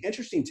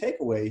interesting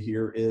takeaway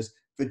here is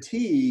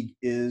fatigue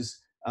is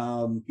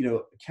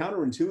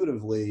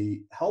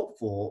counterintuitively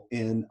helpful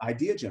in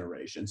idea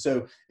generation.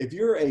 So if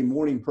you're a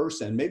morning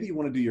person, maybe you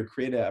want to do your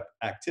creative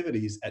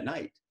activities at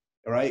night.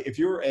 All right. If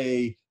you're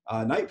a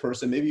night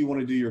person, maybe you want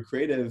to do your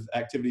creative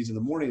activities in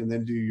the morning and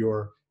then do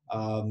your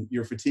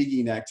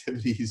fatiguing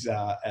activities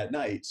at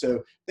night.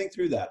 So think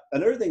through that.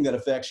 Another thing that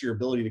affects your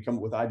ability to come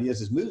up with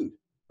ideas is mood,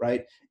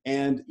 right?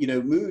 And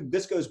mood.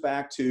 This goes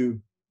back to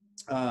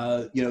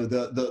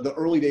the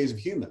early days of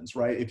humans,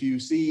 right? If you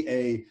see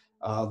a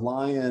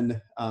lion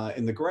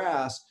in the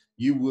grass,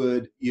 you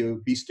would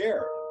be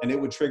scared, and it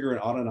would trigger an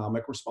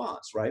autonomic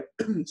response, right?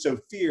 So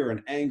fear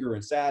and anger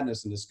and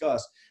sadness and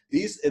disgust,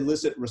 these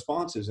elicit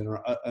responses in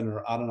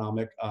our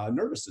autonomic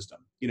nervous system.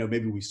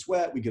 Maybe we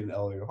sweat, we get an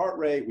elevated heart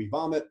rate, we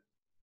vomit.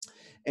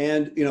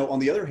 And, on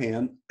the other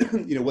hand,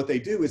 what they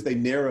do is they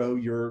narrow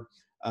your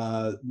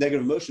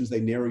negative emotions, they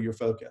narrow your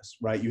focus,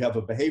 right? You have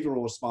a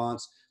behavioral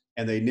response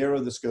and they narrow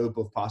the scope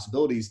of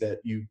possibilities that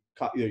your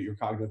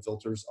cognitive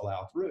filters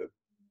allow through.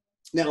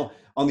 Now,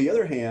 on the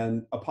other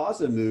hand, a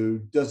positive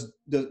mood does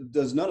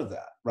none of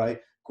that, right?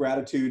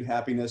 Gratitude,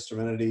 happiness,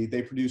 serenity,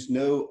 they produce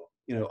no,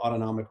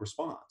 autonomic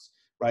response,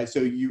 right?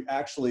 So you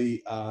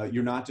actually,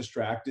 you're not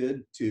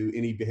distracted to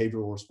any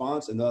behavioral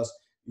response, and thus,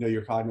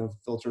 your cognitive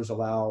filters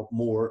allow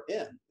more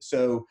in.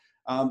 So,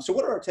 so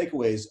what are our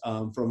takeaways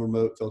from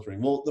remote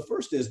filtering? Well, the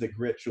first is that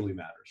grit truly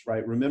matters,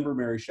 right? Remember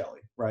Mary Shelley,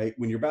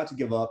 when you're about to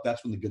give up,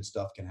 that's when the good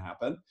stuff can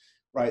happen.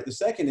 Right. The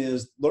second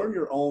is learn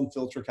your own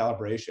filter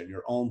calibration,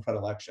 your own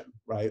predilection.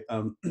 Right.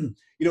 A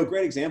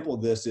great example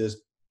of this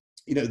is,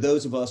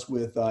 those of us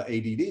with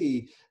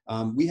ADD,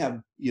 we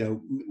have,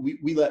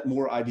 we let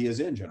more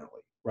ideas in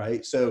generally.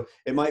 Right. So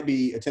it might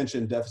be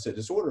attention deficit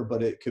disorder,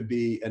 but it could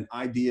be an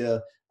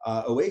idea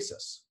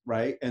oasis.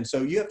 Right. And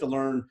so you have to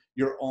learn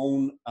your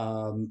own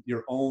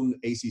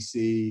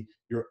ACC,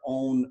 your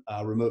own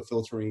remote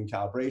filtering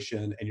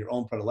calibration, and your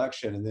own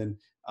predilection, and then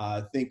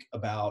think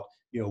about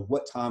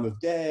what time of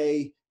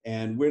day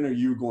and when are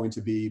you going to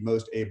be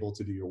most able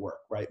to do your work,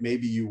 right?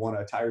 Maybe you want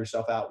to tire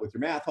yourself out with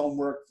your math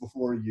homework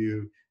before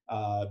you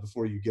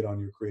get on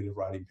your creative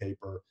writing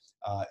paper,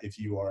 if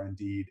you're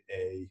indeed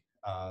an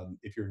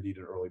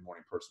early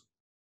morning person.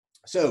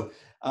 So,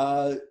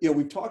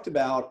 we've talked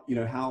about,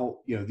 how,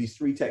 these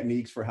three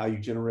techniques for how you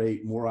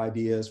generate more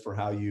ideas, for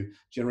how you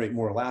generate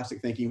more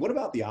elastic thinking. What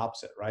about the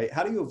opposite, right?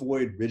 How do you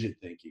avoid rigid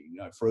thinking,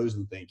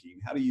 frozen thinking?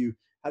 How do you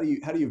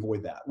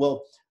avoid that?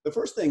 Well, the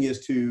first thing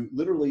is to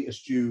literally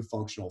eschew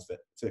functional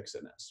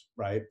fixedness,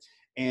 right?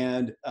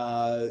 And,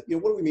 what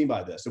do we mean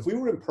by this? If we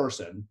were in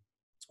person,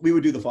 we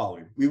would do the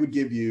following. We would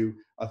give you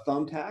a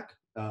thumbtack,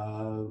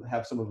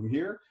 have some of them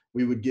here.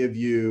 We would give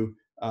you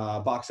a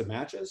box of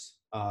matches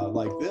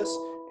like this,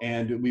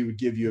 and we would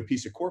give you a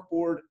piece of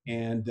corkboard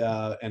and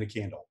a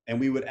candle. And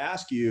we would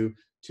ask you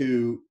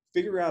to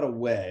figure out a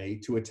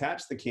way to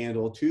attach the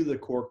candle to the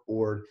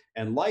corkboard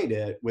and light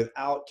it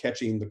without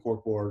catching the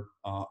corkboard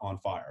on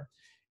fire.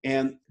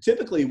 And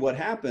typically what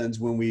happens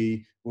when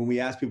we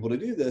ask people to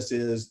do this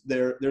is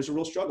there's a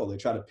real struggle. They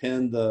try to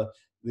pin the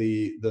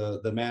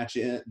match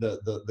in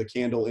the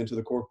candle into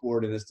the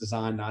corkboard, and it's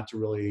designed not to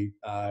really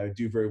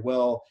do very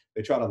well.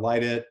 They try to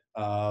light it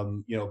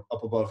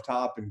up above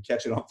top and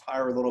catch it on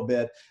fire a little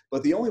bit.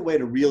 But the only way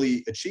to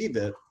really achieve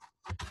it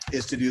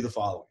is to do the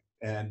following.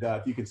 And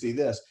if you can see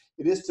this,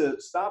 it is to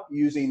stop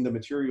using the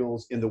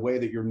materials in the way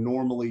that you're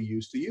normally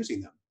used to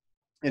using them,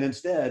 and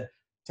instead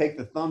take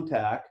the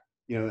thumbtack,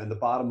 in the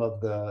bottom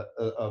of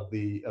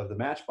the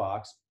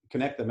matchbox,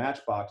 connect the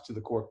matchbox to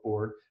the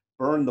corkboard,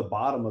 burn the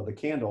bottom of the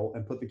candle,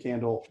 and put the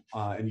candle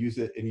and use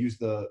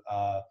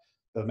the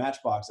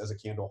matchbox as a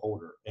candle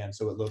holder, and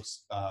so it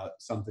looks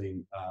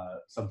something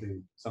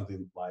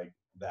like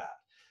that.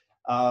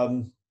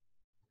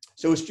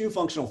 So eschew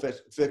functional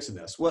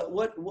fixedness.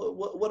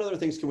 What other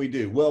things can we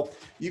do? Well,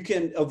 you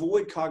can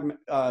avoid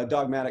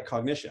dogmatic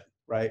cognition,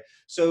 right?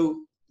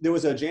 So there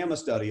was a JAMA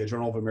study, a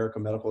Journal of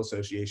American Medical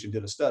Association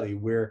did a study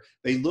where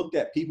they looked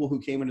at people who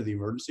came into the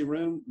emergency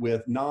room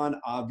with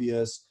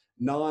non-obvious,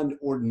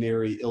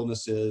 non-ordinary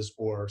illnesses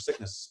or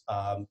sickness.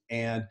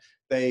 And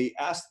they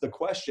asked the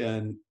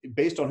question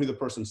based on who the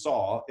person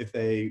saw, if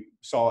they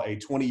saw a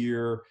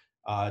 20-year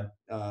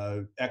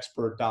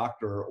expert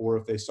doctor, or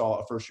if they saw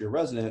a first-year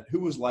resident, who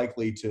was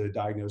likely to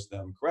diagnose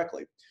them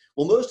correctly.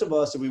 Well, most of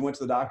us, if we went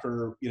to the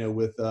doctor,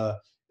 with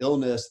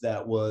illness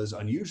that was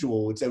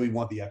unusual, would say we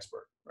want the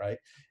expert, right?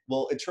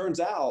 Well, it turns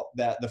out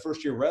that the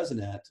first-year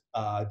resident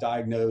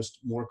diagnosed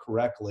more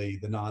correctly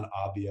the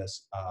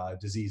non-obvious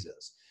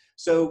diseases.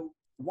 So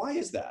why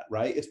is that,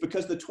 right? It's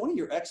because the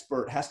 20-year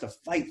expert has to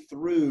fight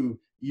through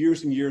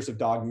years and years of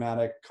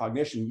dogmatic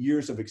cognition,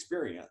 years of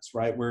experience,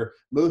 right? Where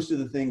most of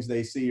the things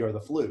they see are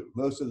the flu.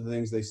 Most of the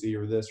things they see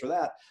are this or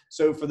that.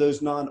 So for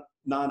those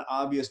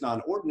non-obvious,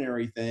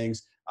 non-ordinary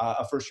things,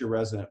 a first-year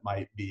resident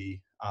might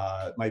be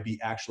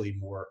actually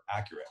more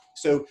accurate.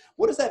 So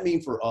what does that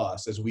mean for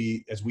us as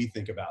we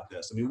think about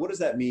this? I mean, what does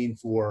that mean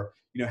for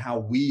how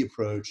we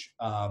approach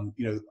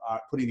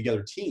putting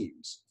together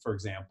teams, for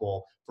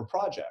example, for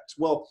projects?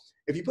 Well,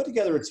 if you put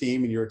together a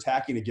team and you're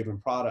attacking a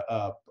given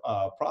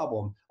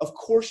problem, of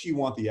course you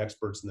want the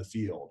experts in the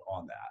field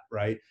on that,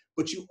 right?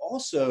 But you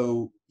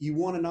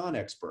want a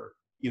non-expert.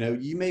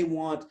 You may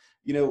want,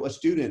 a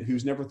student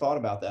who's never thought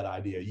about that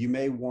idea. You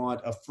may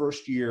want a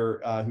first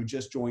year who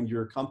just joined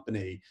your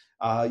company.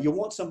 You'll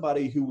want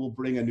somebody who will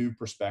bring a new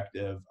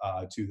perspective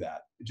to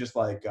that, just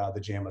like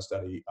the JAMA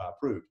study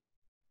proved.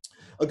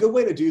 A good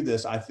way to do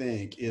this, I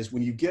think, is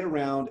when you get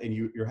around and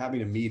you're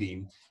having a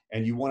meeting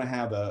and you want to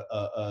have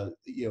a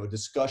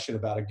discussion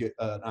about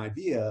an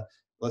idea.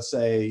 Let's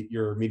say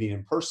you're meeting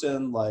in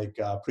person, like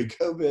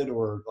pre-COVID,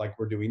 or like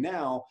we're doing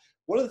now.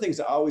 one of the things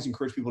I always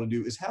encourage people to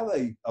do is have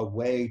a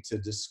way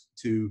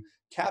to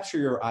capture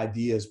your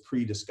ideas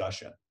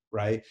pre-discussion,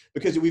 right?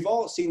 Because we've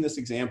all seen this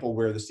example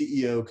where the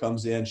CEO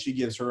comes in, she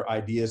gives her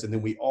ideas, and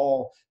then we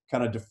all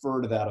kind of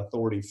defer to that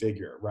authority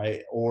figure,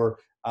 right? Or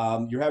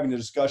you're having a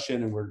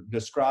discussion and we're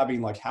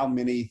describing like how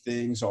many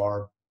things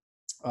are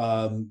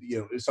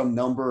some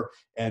number,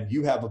 and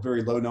you have a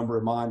very low number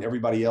in mind.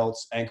 Everybody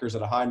else anchors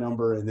at a high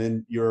number, and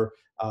then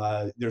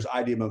there's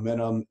idea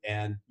momentum,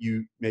 and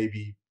you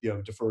maybe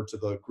defer to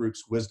the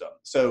group's wisdom.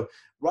 So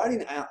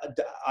writing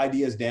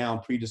ideas down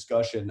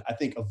pre-discussion, I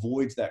think,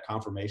 avoids that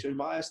confirmation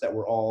bias that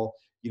we're all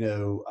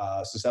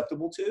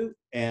susceptible to,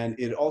 and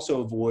it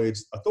also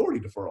avoids authority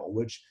deferral,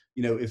 which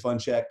if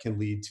unchecked can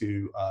lead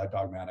to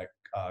dogmatic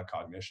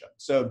cognition.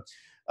 So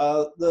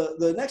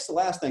the next to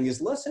last thing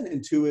is lessen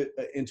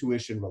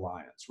intuition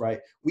reliance, right?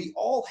 We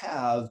all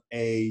have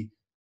a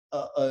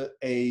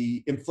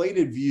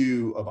inflated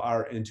view of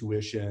our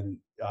intuition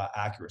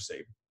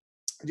accuracy.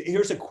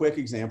 Here's a quick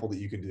example that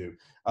you can do.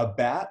 A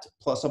bat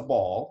plus a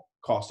ball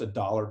cost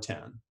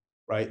 $1.10,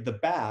 right? The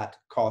bat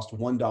cost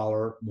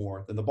 $1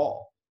 more than the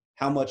ball.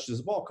 How much does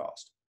the ball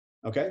cost?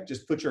 Okay,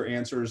 just put your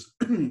answers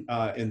in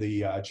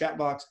the chat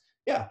box.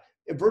 Yeah.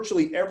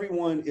 Virtually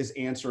everyone is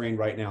answering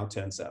right now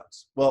 10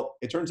 cents. Well,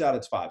 it turns out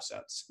it's 5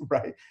 cents,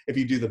 right? If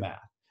you do the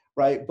math,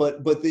 right?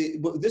 But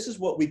this is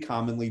what we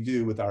commonly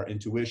do with our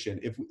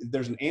intuition. If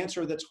there's an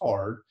answer that's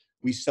hard,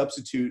 we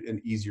substitute an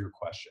easier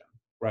question,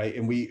 right?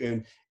 And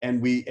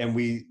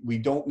we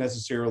don't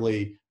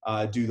necessarily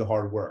do the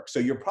hard work. So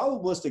your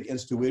probabilistic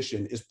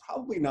intuition is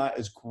probably not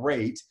as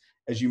great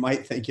as you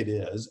might think it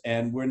is.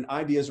 And when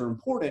ideas are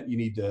important, you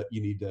need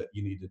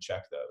to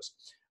check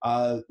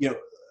those.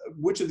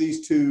 Which of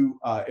these two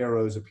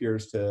arrows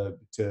appears to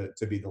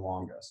be the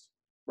longest?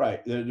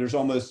 Right, there's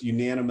almost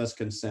unanimous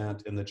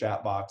consent in the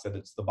chat box that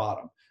it's the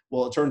bottom.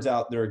 Well, it turns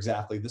out they're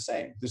exactly the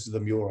same. This is the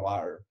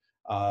Mueller-Lyer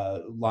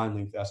line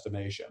length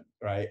estimation,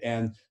 right?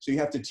 And so you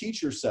have to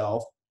teach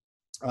yourself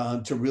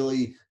to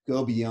really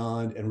go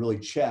beyond and really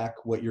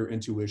check what your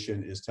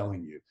intuition is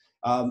telling you.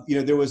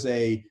 There was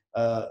a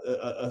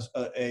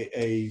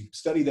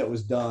study that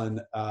was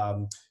done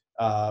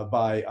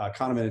by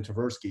Kahneman and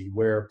Tversky,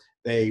 where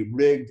they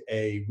rigged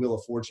a Wheel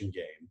of Fortune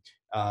game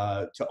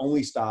to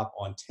only stop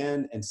on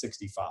 10 and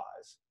 65,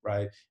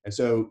 right? And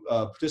so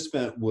a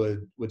participant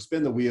would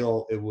spin the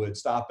wheel, it would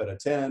stop at a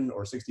 10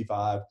 or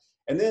 65,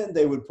 and then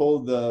they would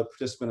pull the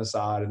participant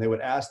aside and they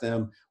would ask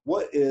them,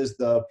 what is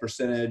the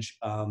percentage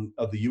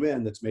of the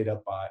UN that's made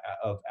up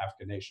of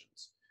African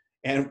nations?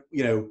 And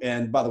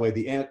and by the way,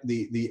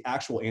 the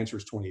actual answer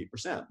is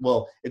 28%.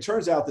 Well, it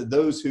turns out that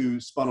those who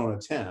spun on a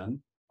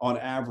 10 on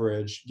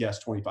average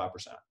guessed 25%,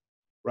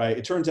 right?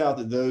 It turns out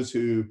that those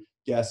who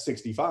guessed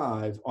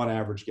 65 on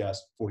average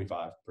guessed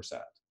 45%,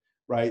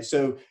 right?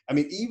 So, I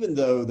mean, even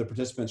though the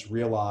participants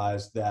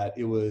realized that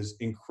it was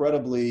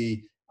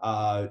incredibly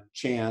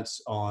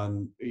chance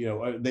on,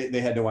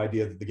 they had no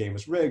idea that the game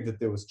was rigged, that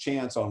there was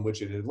chance on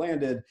which it had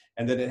landed,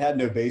 and that it had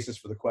no basis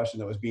for the question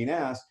that was being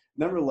asked.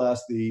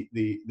 Nevertheless,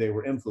 they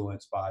were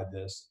influenced by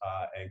this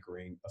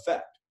anchoring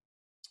effect.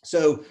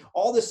 So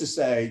all this to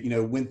say,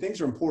 when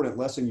things are important,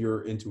 lessen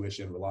your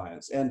intuition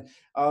reliance. And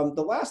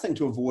the last thing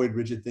to avoid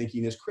rigid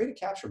thinking is create a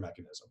capture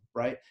mechanism,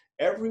 right?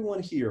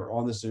 Everyone here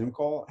on the Zoom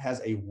call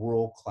has a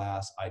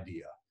world-class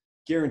idea,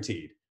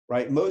 guaranteed,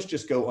 right? Most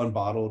just go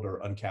unbottled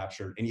or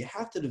uncaptured, and you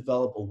have to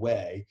develop a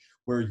way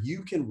where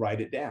you can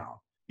write it down.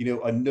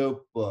 A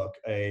notebook,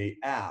 a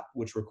app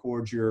which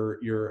records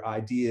your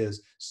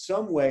ideas,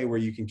 some way where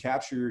you can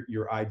capture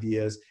your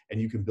ideas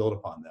and you can build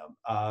upon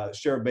them.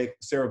 Sarah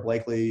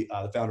Blakely,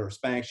 the founder of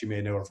Spanx, you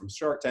may know her from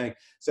Shark Tank,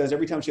 says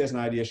every time she has an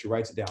idea, she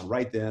writes it down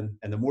right then.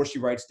 And the more she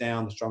writes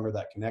down, the stronger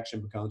that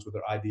connection becomes with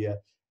her idea.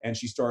 And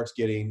she starts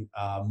getting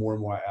more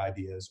and more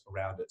ideas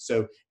around it.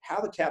 So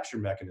have a capture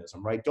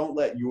mechanism, right? Don't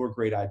let your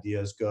great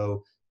ideas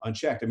go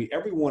unchecked. I mean,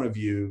 every one of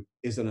you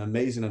is an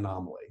amazing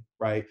anomaly,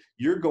 right?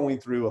 You're going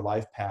through a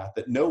life path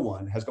that no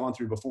one has gone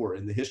through before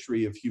in the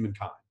history of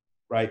humankind,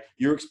 right?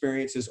 Your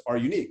experiences are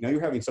unique. Now, you're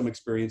having some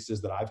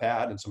experiences that I've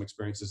had and some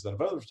experiences that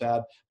others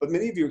had, but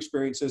many of your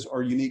experiences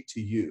are unique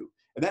to you.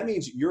 And that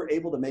means you're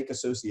able to make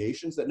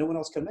associations that no one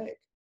else can make,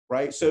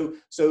 right? So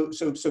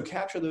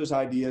capture those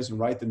ideas and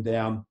write them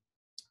down,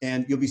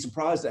 and you'll be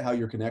surprised at how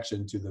your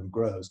connection to them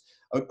grows.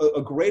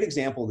 A great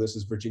example of this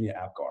is Virginia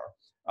Apgar.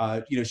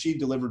 She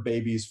delivered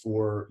babies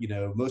for,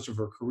 most of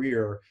her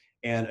career,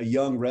 and a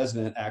young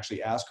resident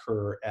actually asked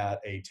her at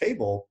a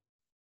table,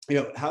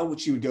 how would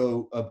she would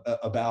go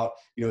about,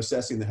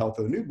 assessing the health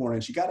of a newborn.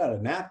 And she got out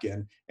a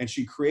napkin and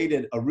she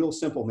created a real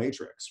simple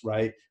matrix,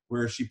 right?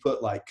 Where she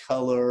put like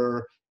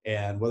color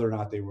and whether or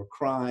not they were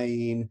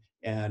crying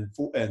and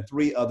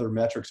 3 other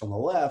metrics on the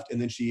left.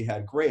 And then she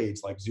had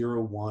grades like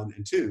 0, 1,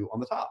 and 2 on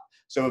the top.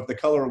 So if the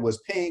color was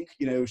pink,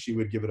 she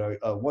would give it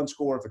a 1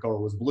 score. If the color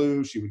was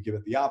blue, she would give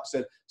it the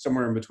opposite.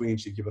 Somewhere in between,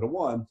 she'd give it a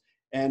 1.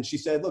 And she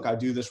said, look, I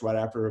do this right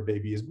after a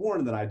baby is born,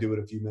 and then I do it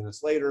a few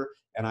minutes later,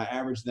 and I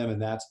average them,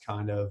 and that's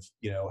kind of,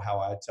 how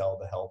I tell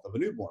the health of a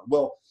newborn.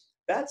 Well,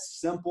 that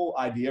simple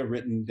idea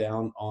written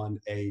down on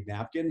a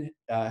napkin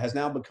has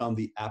now become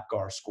the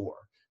APGAR score,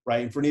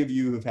 right? And for any of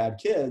you who've had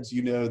kids,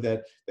 you know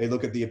that they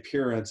look at the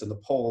appearance and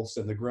the pulse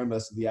and the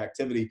grimace of the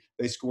activity.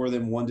 They score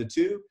them 1 to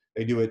 2.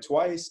 They do it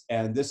twice,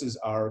 and this is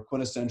our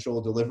quintessential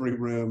delivery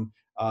room,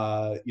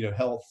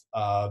 health.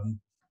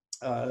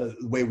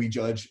 The way we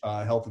judge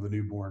health of a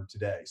newborn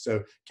today.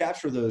 So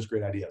capture those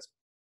great ideas.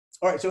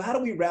 All right, so how do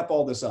we wrap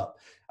all this up?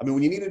 I mean,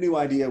 when you need a new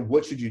idea,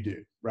 what should you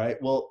do, right?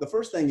 Well, the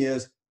first thing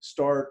is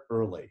start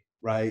early,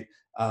 right?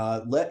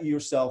 Let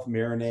yourself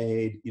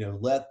marinate,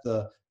 let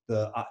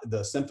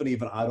the symphony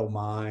of an idle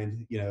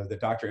mind, that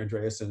Dr.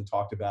 Andreessen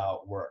talked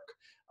about work.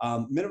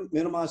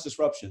 Minimize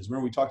disruptions.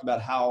 Remember, we talked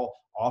about how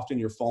often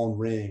your phone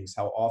rings,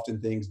 how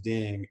often things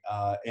ding,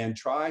 and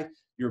try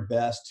your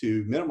best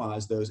to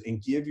minimize those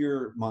and give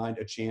your mind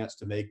a chance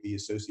to make the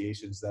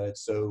associations that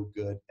it's so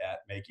good at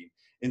making.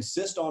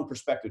 Insist on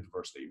perspective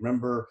diversity.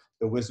 Remember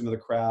the wisdom of the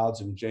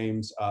crowds and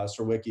James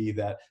Surowiecki,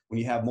 that when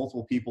you have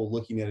multiple people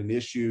looking at an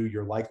issue,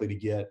 you're likely to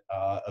get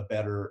a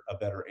better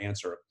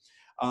answer.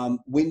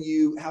 When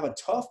you have a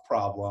tough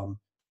problem,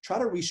 try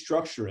to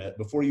restructure it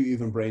before you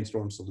even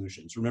brainstorm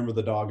solutions. Remember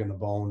the dog and the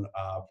bone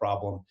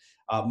problem.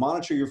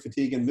 Monitor your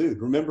fatigue and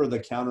mood. Remember the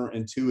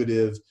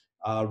counterintuitive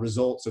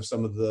results of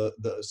some of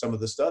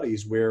the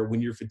studies, where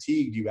when you're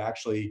fatigued, you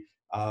actually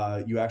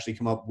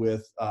come up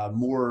with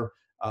more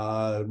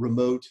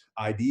remote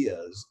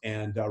ideas.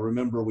 And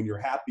remember, when you're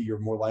happy, you're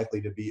more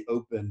likely to be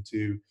open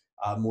to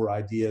more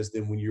ideas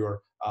than when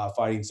you're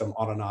fighting some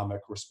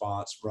autonomic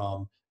response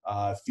from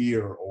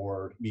fear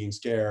or being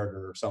scared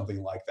or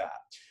something like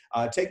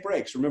that. Take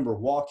breaks. Remember,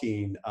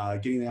 walking,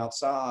 getting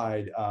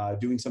outside,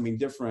 doing something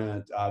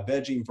different,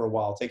 vegging for a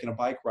while, taking a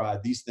bike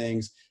ride. These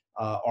things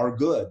are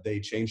good.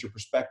 They change your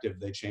perspective.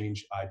 They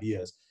change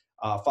ideas.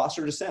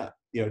 Foster dissent.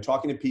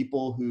 Talking to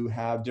people who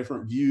have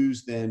different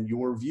views than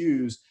your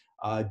views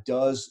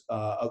does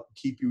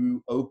keep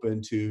you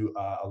open to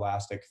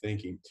elastic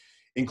thinking.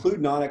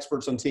 Include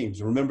non-experts on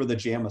teams. Remember the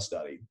JAMA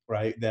study,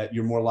 right? That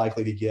you're more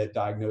likely to get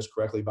diagnosed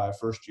correctly by a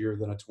first year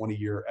than a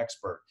 20-year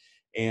expert.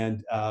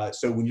 And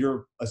so when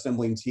you're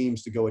assembling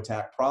teams to go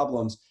attack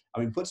problems,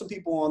 put some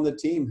people on the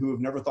team who have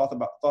never thought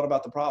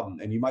about the problem,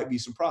 and you might be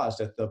surprised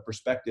at the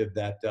perspective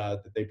that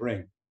they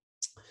bring.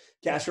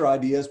 Cache your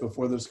ideas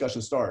before the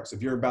discussion starts.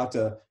 If you're about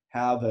to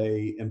have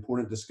a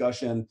important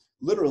discussion,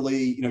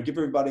 literally, give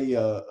everybody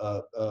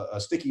a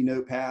sticky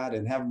notepad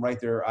and have them write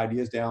their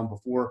ideas down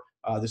before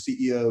the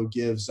CEO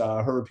gives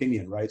her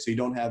opinion, right? So you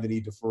don't have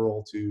any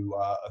deferral to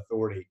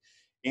authority.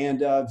 And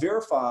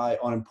verify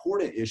on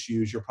important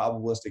issues your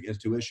probabilistic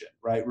intuition,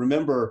 right?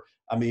 Remember,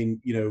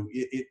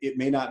 it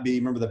may not be,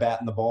 remember the bat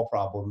and the ball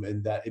problem,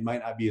 and that it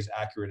might not be as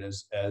accurate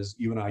as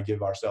you and I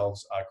give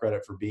ourselves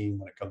credit for being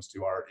when it comes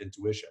to our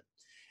intuition.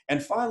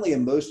 And finally,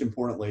 and most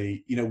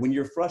importantly, when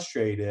you're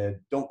frustrated,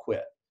 don't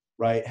quit,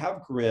 right?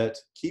 Have grit,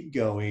 keep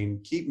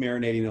going, keep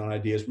marinating on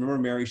ideas.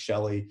 Remember Mary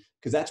Shelley,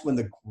 because that's when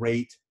the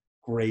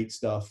great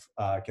stuff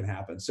can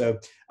happen. So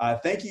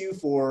thank you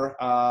for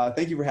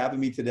having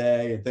me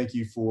today, and thank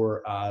you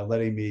for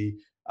letting me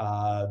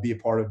be a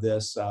part of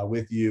this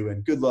with you.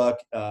 And good luck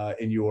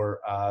in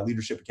your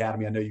Leadership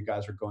Academy. I know you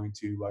guys are going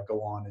to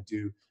go on and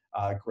do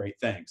great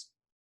things.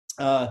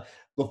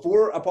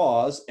 Before I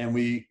pause and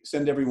we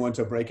send everyone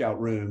to breakout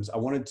rooms, I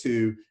wanted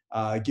to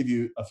give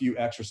you a few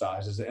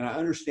exercises. And I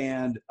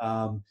understand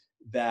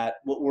that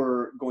what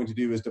we're going to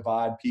do is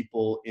divide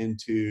people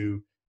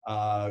into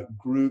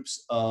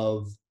groups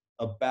of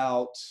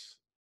about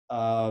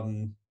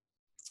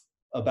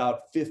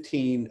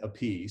 15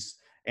 apiece.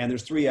 And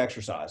there's 3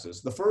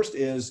 exercises. The first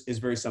is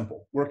very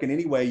simple. Work in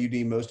any way you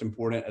deem most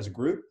important as a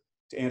group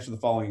to answer the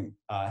following.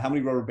 How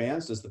many rubber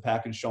bands does the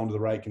package shown to the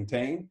right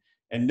contain?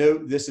 And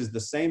note, this is the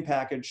same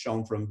package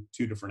shown from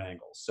 2 different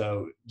angles.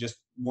 So just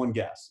one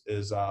guess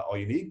is all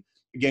you need.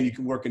 Again, you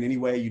can work in any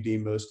way you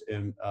deem most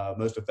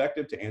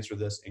effective to answer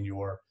this in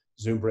your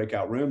Zoom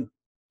breakout room.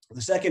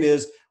 The second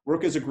is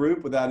work as a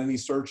group without any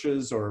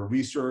searches or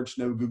research,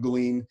 no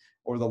Googling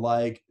or the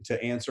like, to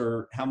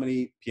answer how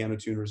many piano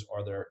tuners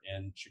are there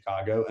in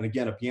Chicago. And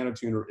again, a piano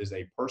tuner is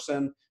a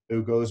person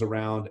who goes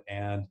around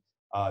and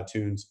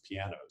tunes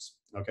pianos.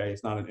 Okay,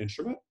 it's not an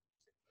instrument.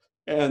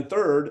 And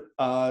third,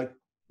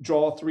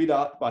 draw a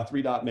 3-dot by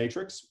 3-dot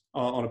matrix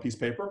on a piece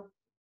of paper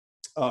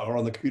or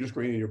on the computer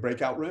screen in your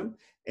breakout room,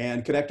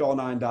 and connect all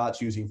 9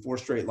 dots using 4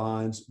 straight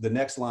lines. The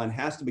next line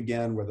has to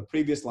begin where the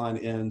previous line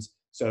ends,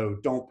 so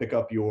don't pick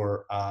up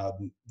your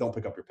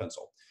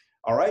pencil.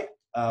 All right.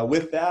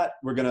 With that,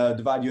 we're going to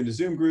divide you into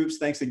Zoom groups.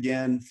 Thanks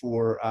again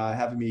for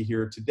having me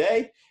here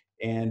today,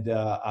 and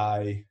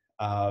I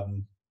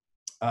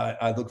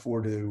look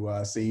forward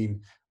to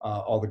seeing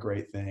all the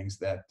great things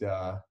that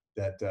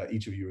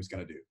each of you is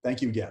going to do.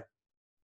 Thank you again.